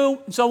to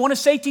you. And so I want to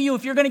say to you,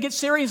 if you're going to get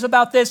serious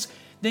about this,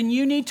 then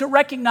you need to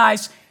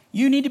recognize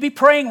you need to be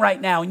praying right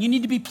now. And you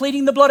need to be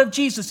pleading the blood of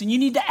Jesus. And you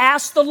need to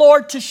ask the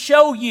Lord to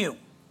show you.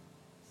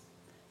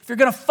 If you're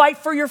going to fight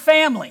for your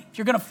family, if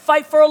you're going to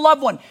fight for a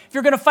loved one, if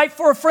you're going to fight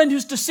for a friend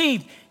who's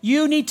deceived,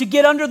 you need to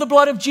get under the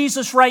blood of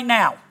Jesus right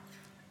now.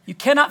 You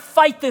cannot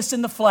fight this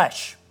in the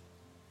flesh.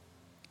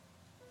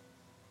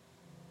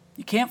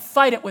 You can't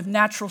fight it with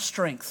natural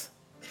strength.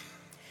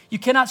 You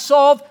cannot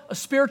solve a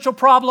spiritual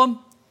problem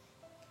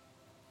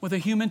with a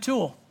human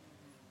tool.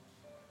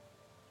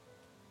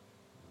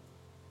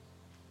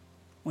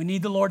 We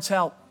need the Lord's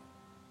help.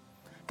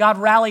 God,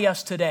 rally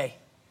us today.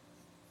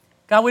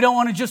 God, we don't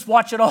want to just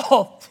watch it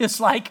all.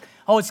 Just like,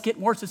 oh, it's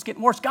getting worse, it's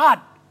getting worse.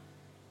 God,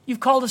 you've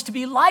called us to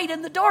be light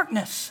in the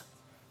darkness.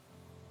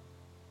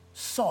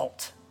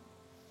 Salt.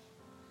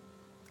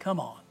 Come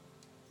on.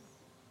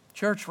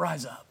 Church,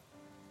 rise up.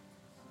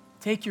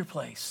 Take your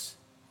place.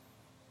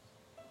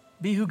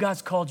 Be who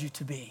God's called you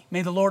to be.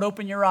 May the Lord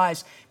open your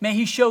eyes. May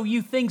He show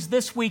you things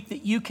this week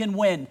that you can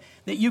win,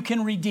 that you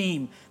can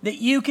redeem,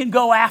 that you can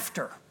go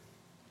after,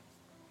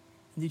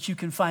 and that you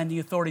can find the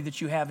authority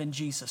that you have in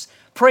Jesus.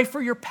 Pray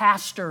for your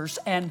pastors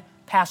and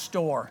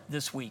pastor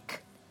this week.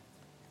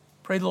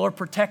 Pray the Lord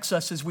protects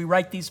us as we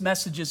write these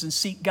messages and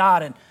seek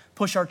God and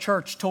push our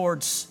church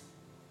towards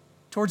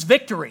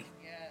victory.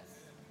 Yes.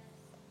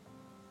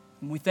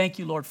 And we thank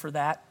you, Lord, for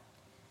that.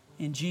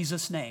 In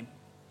Jesus' name,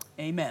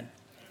 amen.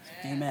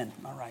 Amen.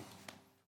 All right.